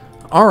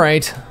 All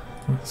right.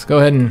 Let's go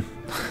ahead and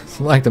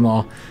select them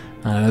all.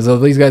 So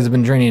these guys have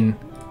been training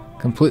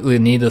completely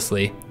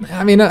needlessly.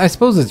 I mean, I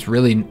suppose it's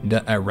really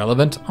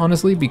irrelevant,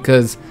 honestly,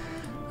 because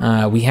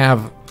we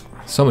have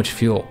so much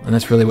fuel, and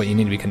that's really what you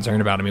need to be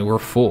concerned about. I mean, we're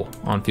full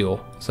on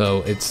fuel,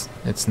 so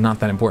it's not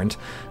that important.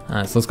 So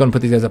let's go and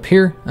put these guys up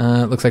here.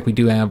 Looks like we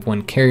do have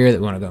one carrier that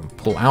we want to go and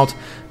pull out,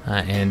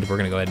 and we're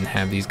going to go ahead and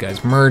have these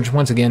guys merge.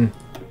 Once again,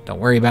 don't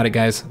worry about it,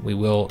 guys. We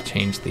will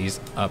change these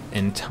up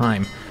in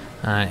time.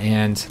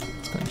 And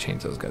let's go and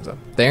change those guys up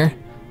there.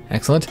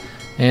 Excellent.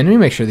 And let me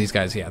make sure these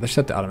guys, yeah, they're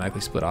set to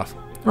automatically split off.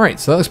 All right,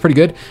 so that looks pretty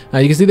good.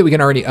 You can see that we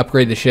can already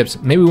upgrade the ships.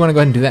 Maybe we want to go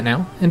ahead and do that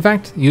now. In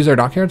fact, use our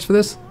dockyards for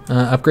this,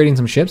 upgrading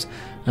some ships.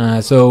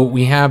 So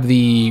we have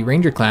the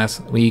Ranger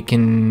class. We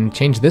can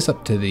change this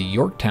up to the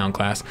Yorktown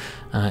class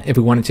if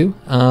we wanted to.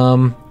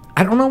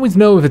 I don't always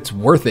know if it's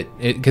worth it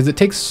because it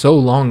takes so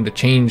long to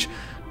change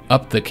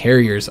up the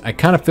carriers. I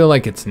kind of feel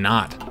like it's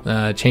not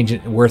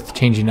worth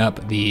changing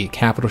up the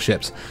capital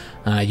ships.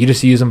 You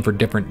just use them for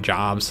different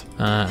jobs,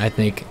 I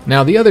think.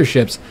 Now the other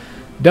ships,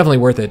 definitely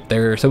worth it.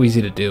 They're so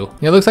easy to do.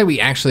 It looks like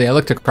I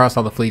looked across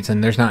all the fleets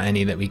and there's not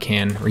any that we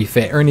can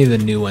refit, or any of the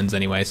new ones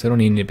anyway, so I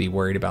don't even need to be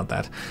worried about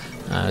that.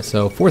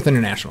 So 4th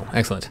International,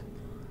 excellent.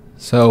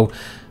 So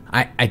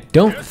I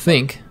don't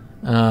think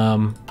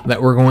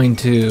that we're going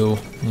to,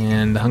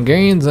 and the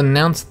Hungarians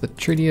announced the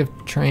Treaty of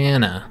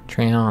Trianon.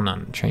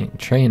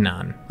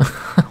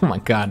 Oh my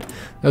god,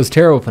 that was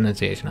terrible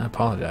pronunciation. I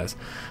apologize.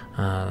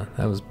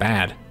 That was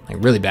bad, like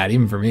really bad,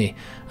 even for me.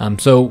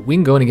 So we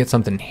can go in and get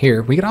something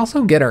here. We could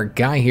also get our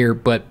guy here,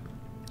 but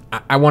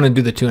I want to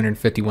do the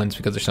 250 ones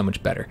because they're so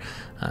much better.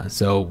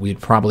 So we'd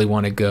probably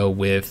want to go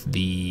with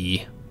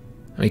the...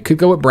 I mean, could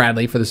go with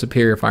Bradley for the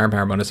superior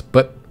firepower bonus,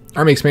 but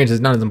army experience is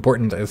not as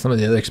important as some of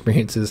the other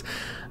experiences,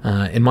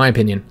 in my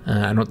opinion.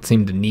 I don't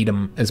seem to need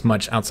them as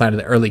much outside of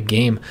the early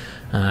game,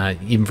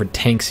 even for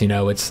tanks, you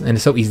know, and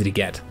it's so easy to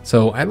get.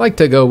 So I like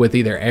to go with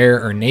either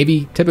air or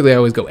navy. Typically I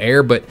always go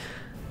air, but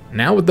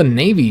now with the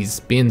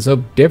navies being so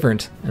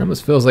different, it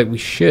almost feels like we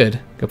should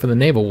go for the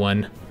naval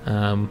one.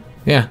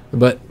 Yeah,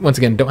 but once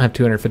again, don't have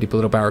 250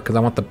 political power because I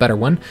want the better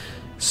one.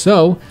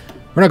 So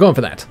we're not going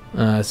for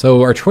that.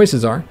 So our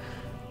choices are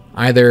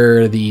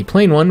either the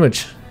plane one,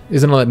 which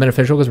isn't all that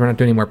beneficial because we're not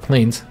doing any more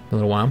planes in a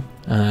little while,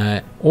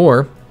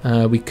 or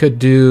we could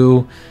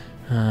do,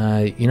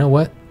 you know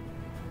what?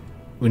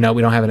 No,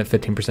 we don't have it at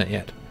 15%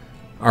 yet.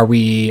 Are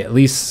we at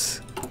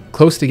least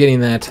close to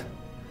getting that?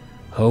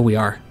 Oh, we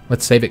are.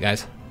 Let's save it,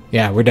 guys.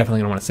 Yeah, we're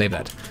definitely going to want to save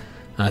that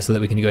so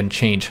that we can go ahead and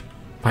change.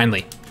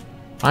 Finally.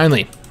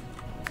 Finally.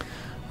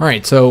 All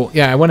right, so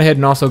yeah, I went ahead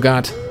and also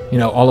got, you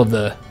know, all of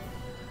the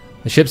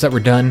ships that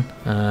were done.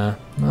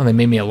 Well, they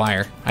made me a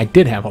liar. I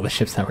did have all the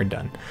ships that were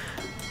done.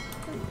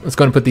 Let's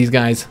go and put these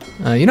guys.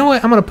 You know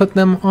what? I'm going to put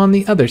them on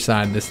the other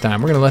side this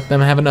time. We're going to let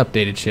them have an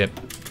updated ship.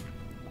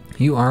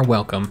 You are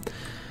welcome.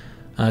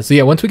 So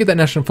yeah, once we get that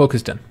national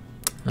focus done,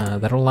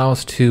 that'll allow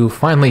us to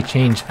finally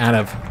change out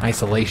of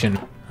isolation.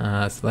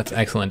 So that's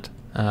excellent.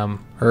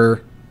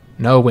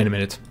 No, wait a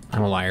minute.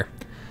 I'm a liar.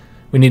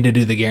 We need to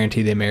do the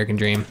guarantee the American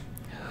dream.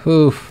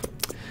 Oof.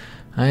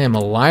 I am a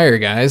liar,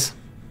 guys.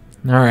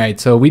 All right,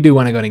 so we do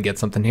want to go ahead and get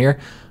something here,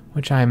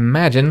 which I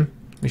imagine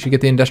we should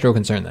get the industrial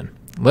concern then.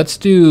 Let's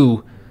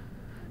do...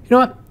 You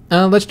know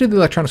what? Let's do the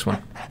electronics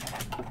one.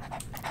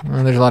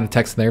 There's a lot of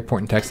text there,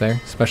 important text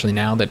there, especially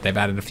now that they've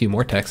added a few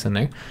more texts in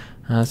there.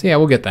 So yeah,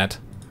 we'll get that.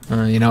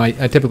 You know, I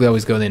typically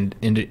always go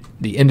the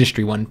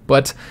industry one,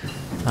 but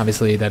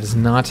obviously that is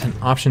not an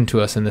option to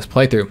us in this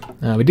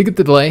playthrough. We did get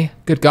the delay.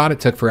 Good God,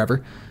 it took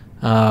forever.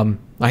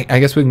 I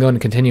guess we can go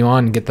and continue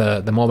on and get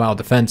the mobile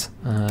defense.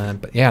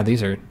 But yeah,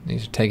 these are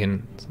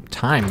taking some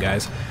time,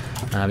 guys.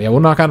 Yeah,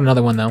 we'll knock out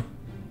another one though.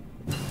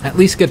 At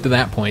least get to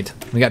that point.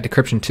 We got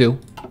decryption 2.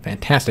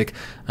 Fantastic.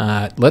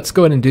 Let's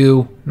go ahead and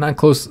do, not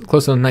close to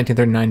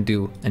 1939,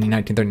 do any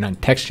 1939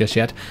 text just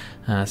yet.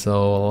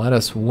 So let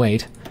us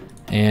wait.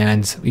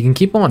 And we can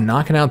keep on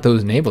knocking out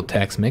those naval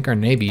techs, make our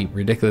navy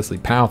ridiculously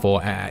powerful.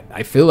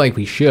 I feel like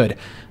we should,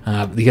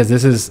 because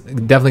this is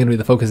definitely going to be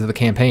the focus of the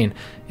campaign,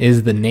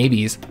 is the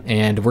navies.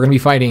 And we're going to be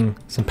fighting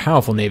some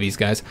powerful navies,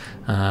 guys,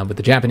 with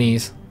the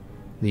Japanese,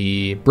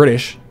 the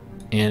British,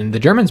 and the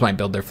Germans might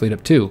build their fleet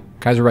up too.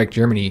 Kaiser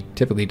Germany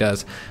typically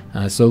does.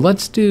 So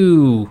let's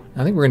do,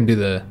 I think we're going to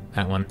do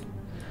that one.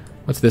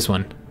 What's this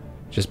one?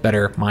 Just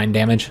better mine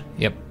damage?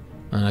 Yep.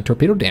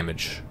 Torpedo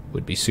damage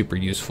would be super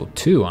useful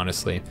too,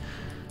 honestly.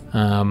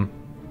 You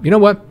know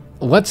what?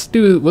 We'll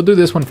do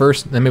this one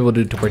first, then maybe we'll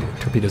do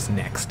torpedoes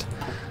next.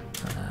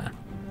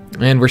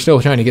 And we're still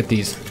trying to get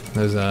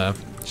those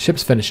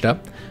ships finished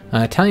up.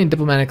 Italian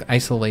diplomatic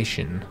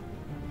isolation.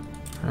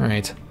 All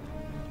right.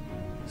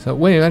 So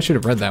wait, I should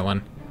have read that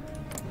one.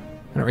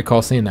 I don't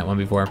recall seeing that one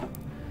before. All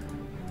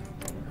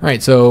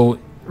right, so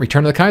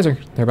Return of the Kaiser.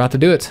 They're about to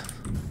do it.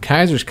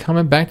 Kaiser's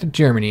coming back to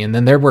Germany, and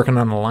then they're working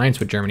on an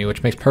alliance with Germany,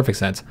 which makes perfect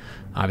sense,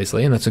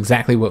 obviously, and that's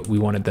exactly what we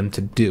wanted them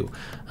to do.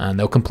 And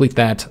they'll complete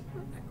that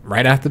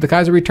right after the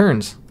Kaiser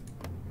returns.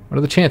 What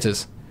are the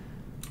chances?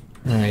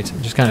 All right,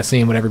 just kind of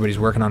seeing what everybody's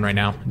working on right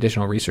now.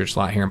 Additional research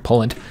slot here in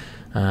Poland.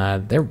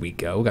 There we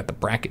go. We got the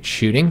bracket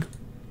shooting.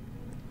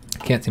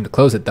 Can't seem to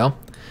close it, though.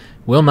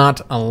 Will not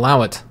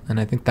allow it, and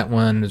I think that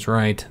one is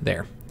right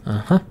there.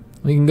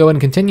 We can go ahead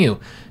and continue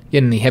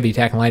getting the heavy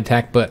attack and light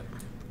attack, but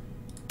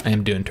I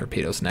am doing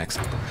torpedoes next.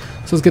 So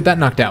let's get that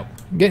knocked out.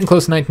 Getting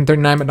close to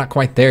 1939, but not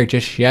quite there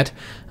just yet.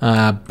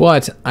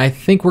 But I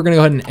think we're going to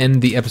go ahead and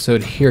end the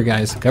episode here,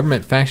 guys.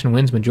 Government faction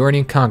wins majority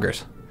in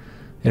Congress.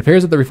 It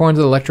appears that the reforms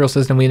of the electoral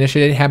system we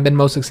initiated have been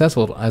most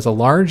successful, as a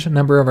large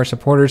number of our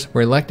supporters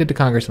were elected to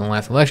Congress in the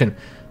last election.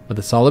 With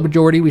a solid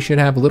majority, we should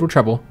have little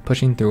trouble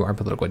pushing through our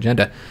political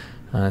agenda.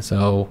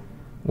 So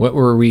what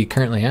were we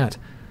currently at?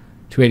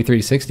 283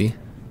 to 60.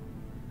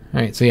 All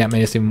right, so yeah, it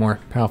made us even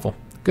more powerful.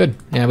 Good.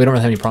 Yeah, we don't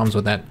really have any problems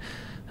with that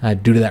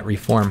due to that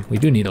reform. We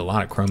do need a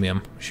lot of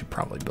chromium. We should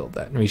probably build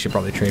that. We should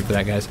probably trade for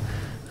that, guys.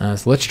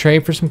 So let's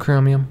trade for some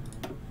chromium.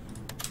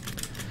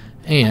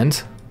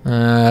 And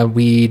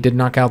we did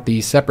knock out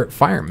the separate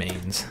fire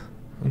mains.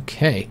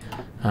 Okay,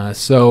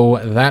 so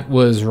that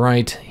was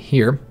right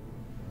here.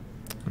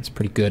 That's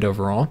pretty good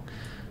overall.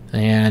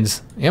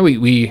 And yeah,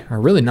 we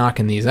are really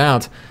knocking these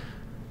out.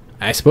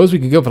 I suppose we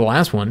could go for the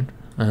last one.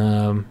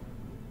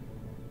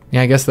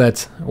 Yeah, I guess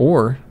that's,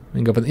 or We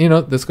can go for,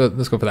 let's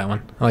go for that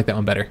one. I like that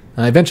one better.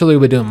 Eventually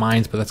we'll be doing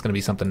mines, but that's going to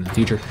be something in the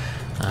future.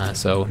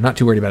 So not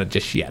too worried about it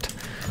just yet.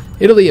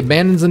 Italy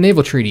abandons the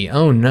naval treaty.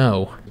 Oh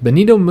no.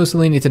 Benito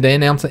Mussolini today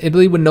announced that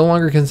Italy would no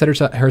longer consider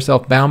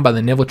herself bound by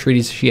the naval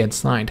treaties she had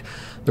signed.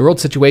 The world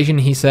situation,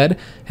 he said,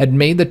 had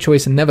made the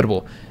choice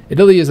inevitable.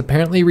 Italy has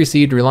apparently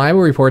received reliable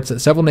reports that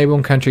several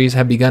neighboring countries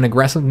have begun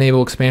aggressive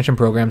naval expansion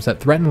programs that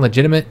threaten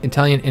legitimate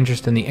Italian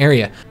interest in the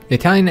area. The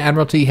Italian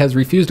Admiralty has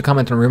refused to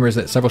comment on rumors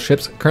that several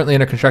ships currently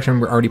under construction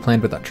were already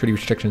planned without treaty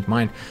restrictions in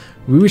mind.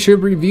 We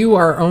should review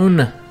our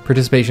own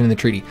participation in the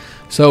treaty.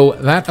 So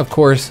that, of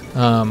course,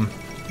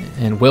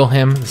 and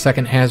Wilhelm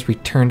II has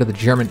returned to the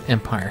German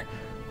Empire.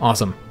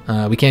 Awesome.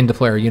 We can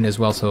deploy our unit as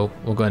well, so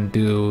we'll go ahead and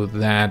do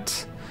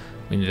that.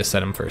 We need to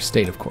set him for a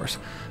state, of course.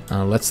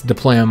 Let's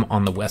deploy him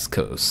on the west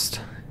coast.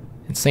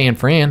 In San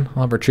Fran,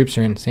 all of our troops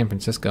are in San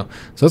Francisco.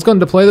 So let's go and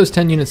deploy those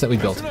 10 units that we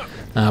built.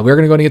 We're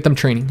going to go and get them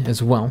training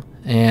as well.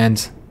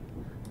 And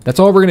that's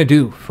all we're going to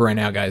do for right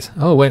now, guys.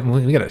 Oh, wait,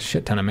 we got a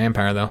shit ton of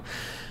manpower, though.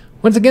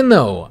 Once again,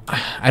 though,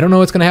 I don't know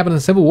what's going to happen in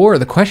the Civil War.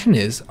 The question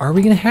is, are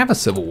we going to have a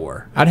Civil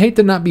War? I'd hate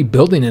to not be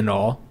building it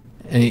all,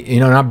 and,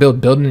 not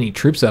building any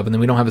troops up, and then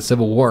we don't have a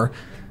Civil War.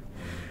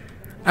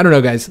 I don't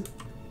know, guys.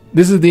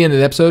 This is the end of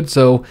the episode,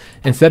 so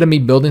instead of me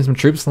building some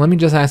troops, let me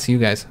just ask you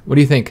guys, what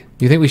do you think?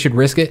 Do you think we should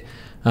risk it?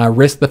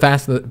 Risk the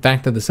fact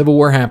that the Civil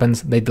War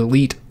happens, they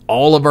delete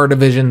all of our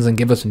divisions and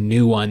give us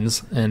new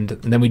ones, and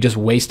then we just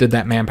wasted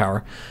that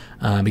manpower,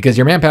 because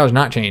your manpower is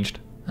not changed.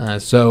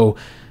 So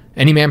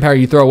any manpower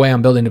you throw away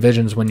on building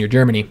divisions when you're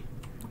Germany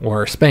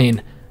or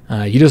Spain,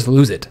 you just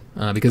lose it,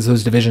 because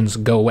those divisions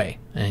go away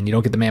and you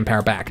don't get the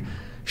manpower back.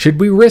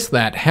 Should we risk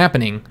that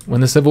happening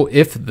when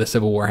if the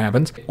Civil War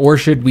happens, or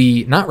should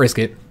we not risk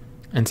it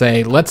and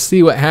say, let's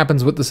see what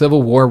happens with the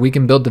Civil War. We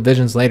can build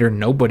divisions later.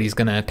 Nobody's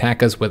going to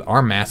attack us with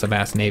our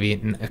massive-ass navy.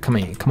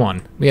 Come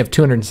on. We have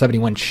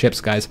 271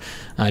 ships, guys.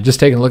 Just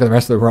taking a look at the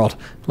rest of the world.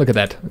 Look at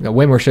that. We got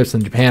way more ships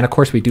than Japan. Of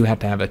course, we do have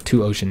to have a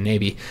two-ocean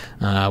navy.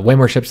 Way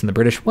more ships than the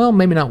British. Well,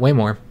 maybe not way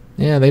more.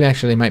 Yeah, they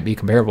actually might be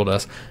comparable to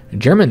us. The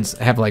Germans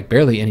have, like,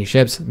 barely any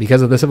ships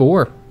because of the Civil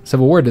War.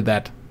 Civil War did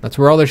that. That's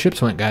where all their ships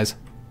went, guys.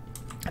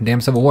 Damn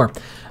Civil War.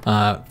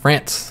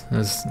 France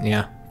is,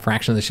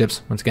 fraction of the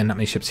ships. Once again, not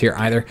many ships here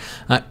either.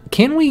 How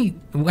do we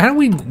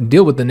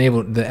deal with the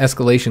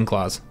escalation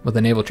clause with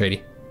the naval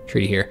treaty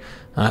here?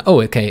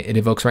 Okay, it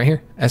evokes right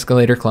here.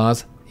 Escalator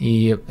clause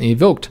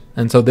evoked.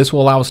 And so this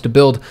will allow us to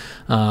build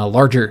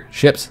larger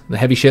ships. The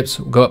heavy ships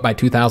will go up by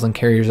 2,000,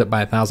 carriers up by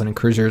 1,000, and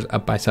cruisers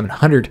up by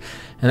 700.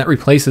 And that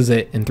replaces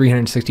it in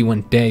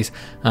 361 days.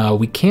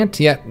 We can't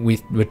yet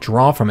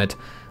withdraw from it.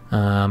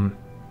 Not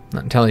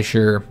entirely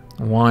sure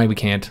why we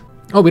can't.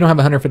 Oh, we don't have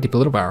 150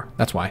 political power.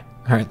 That's why.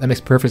 All right, that makes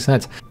perfect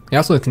sense. You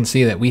also can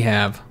see that we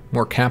have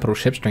more capital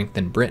ship strength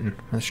than Britain,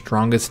 the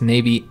strongest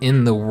navy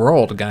in the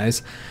world,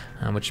 guys,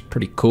 which is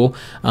pretty cool.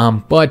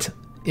 But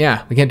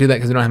yeah, we can't do that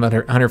because we don't have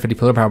 150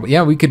 political power. But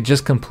yeah, we could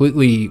just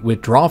completely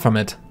withdraw from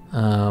it.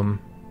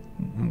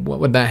 What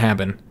would that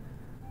happen?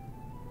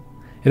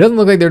 It doesn't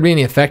look like there'd be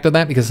any effect of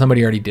that because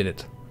somebody already did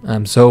it.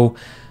 So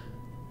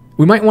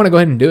we might want to go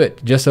ahead and do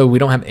it just so we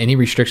don't have any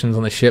restrictions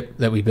on the ships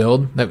that we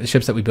build.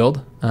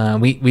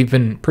 We've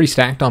been pretty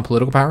stacked on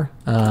political power.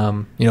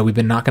 We've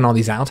been knocking all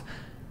these out.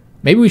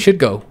 Maybe we should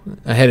go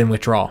ahead and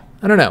withdraw.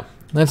 I don't know.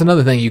 That's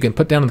another thing you can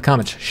put down in the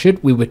comments.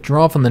 Should we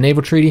withdraw from the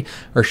naval treaty,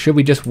 or should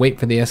we just wait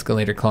for the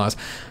escalator clause?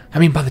 I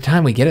mean, by the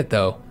time we get it,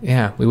 though,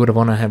 yeah, we would have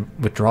wanted to have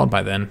withdrawn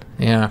by then.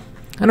 Yeah.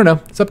 I don't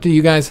know. It's up to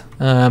you guys.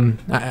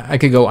 I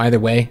could go either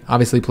way.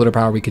 Obviously, political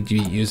power we could be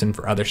using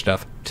for other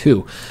stuff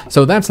too.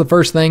 So that's the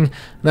first thing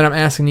that I'm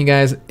asking you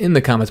guys in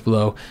the comments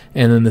below.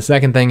 And then the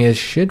second thing is,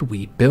 should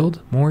we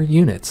build more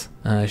units?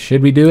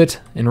 Should we do it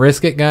and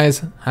risk it,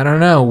 guys? I don't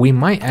know. We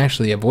might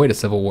actually avoid a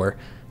civil war.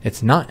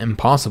 It's not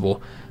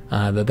impossible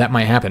that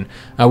might happen.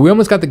 We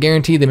almost got the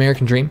guarantee, the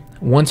American dream.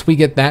 Once we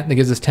get that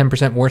gives us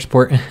 10% war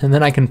support, and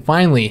then I can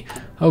finally,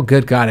 oh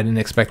good God, I didn't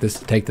expect this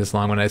to take this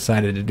long when I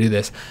decided to do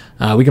this.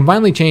 We can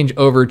finally change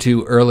over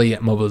to early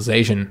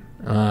mobilization.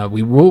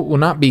 We will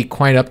not be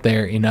quite up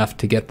there enough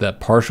to get the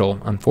partial,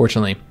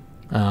 unfortunately.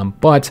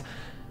 But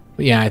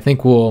yeah, I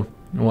think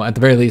well, at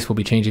the very least, we'll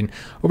be changing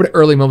over to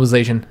early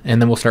mobilization,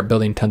 and then we'll start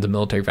building tons of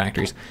military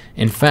factories.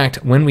 In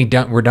fact, when we're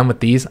done with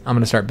these, I'm going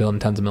to start building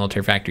tons of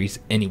military factories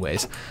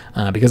anyways,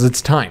 because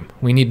it's time.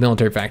 We need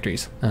military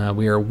factories.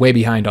 We are way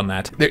behind on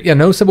that.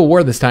 No civil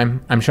war this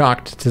time. I'm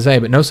shocked to say,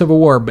 but no civil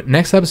war. But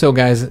next episode,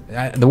 guys,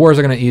 the wars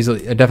are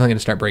definitely going to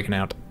start breaking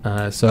out.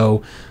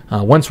 So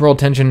once world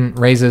tension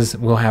raises,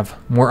 we'll have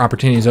more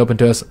opportunities open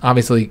to us.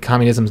 Obviously,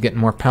 communism is getting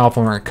more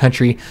powerful in our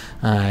country.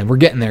 We're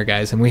getting there,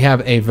 guys, and we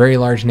have a very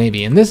large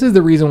navy. And this is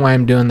the reason why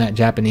I'm doing that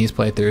Japanese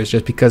playthrough, is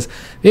just because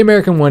the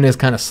American one is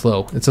kind of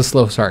slow. It's a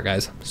slow start,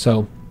 guys.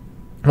 So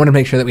I want to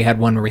make sure that we had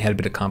one where we had a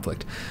bit of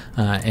conflict.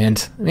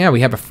 And yeah,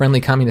 we have a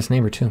friendly communist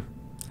neighbor too.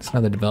 It's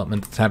another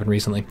development that's happened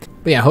recently.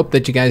 But yeah, I hope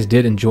that you guys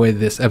did enjoy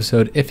this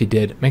episode. If you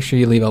did, make sure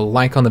you leave a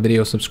like on the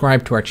video,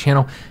 subscribe to our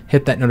channel,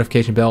 hit that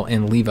notification bell,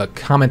 and leave a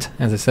comment.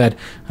 As I said,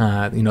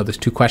 there's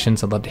 2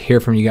 questions I'd love to hear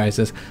from you guys.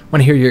 I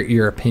want to hear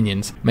your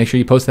opinions. Make sure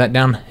you post that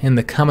down in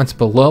the comments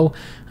below.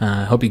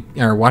 I hope you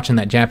are watching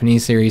that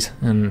Japanese series,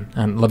 and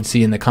I'd love to see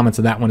you in the comments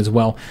of that one as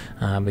well,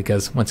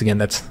 because once again,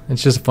 it's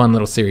just a fun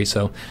little series.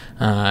 So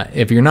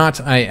if you're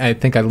not, I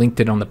think I linked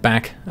it on the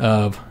back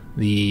of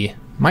the...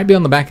 Might be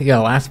on the back of the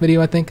last video,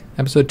 I think,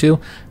 episode 2.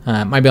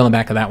 Might be on the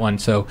back of that one,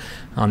 so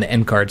on the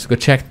end cards. Go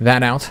check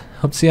that out.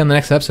 Hope to see you on the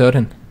next episode,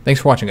 and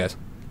thanks for watching, guys.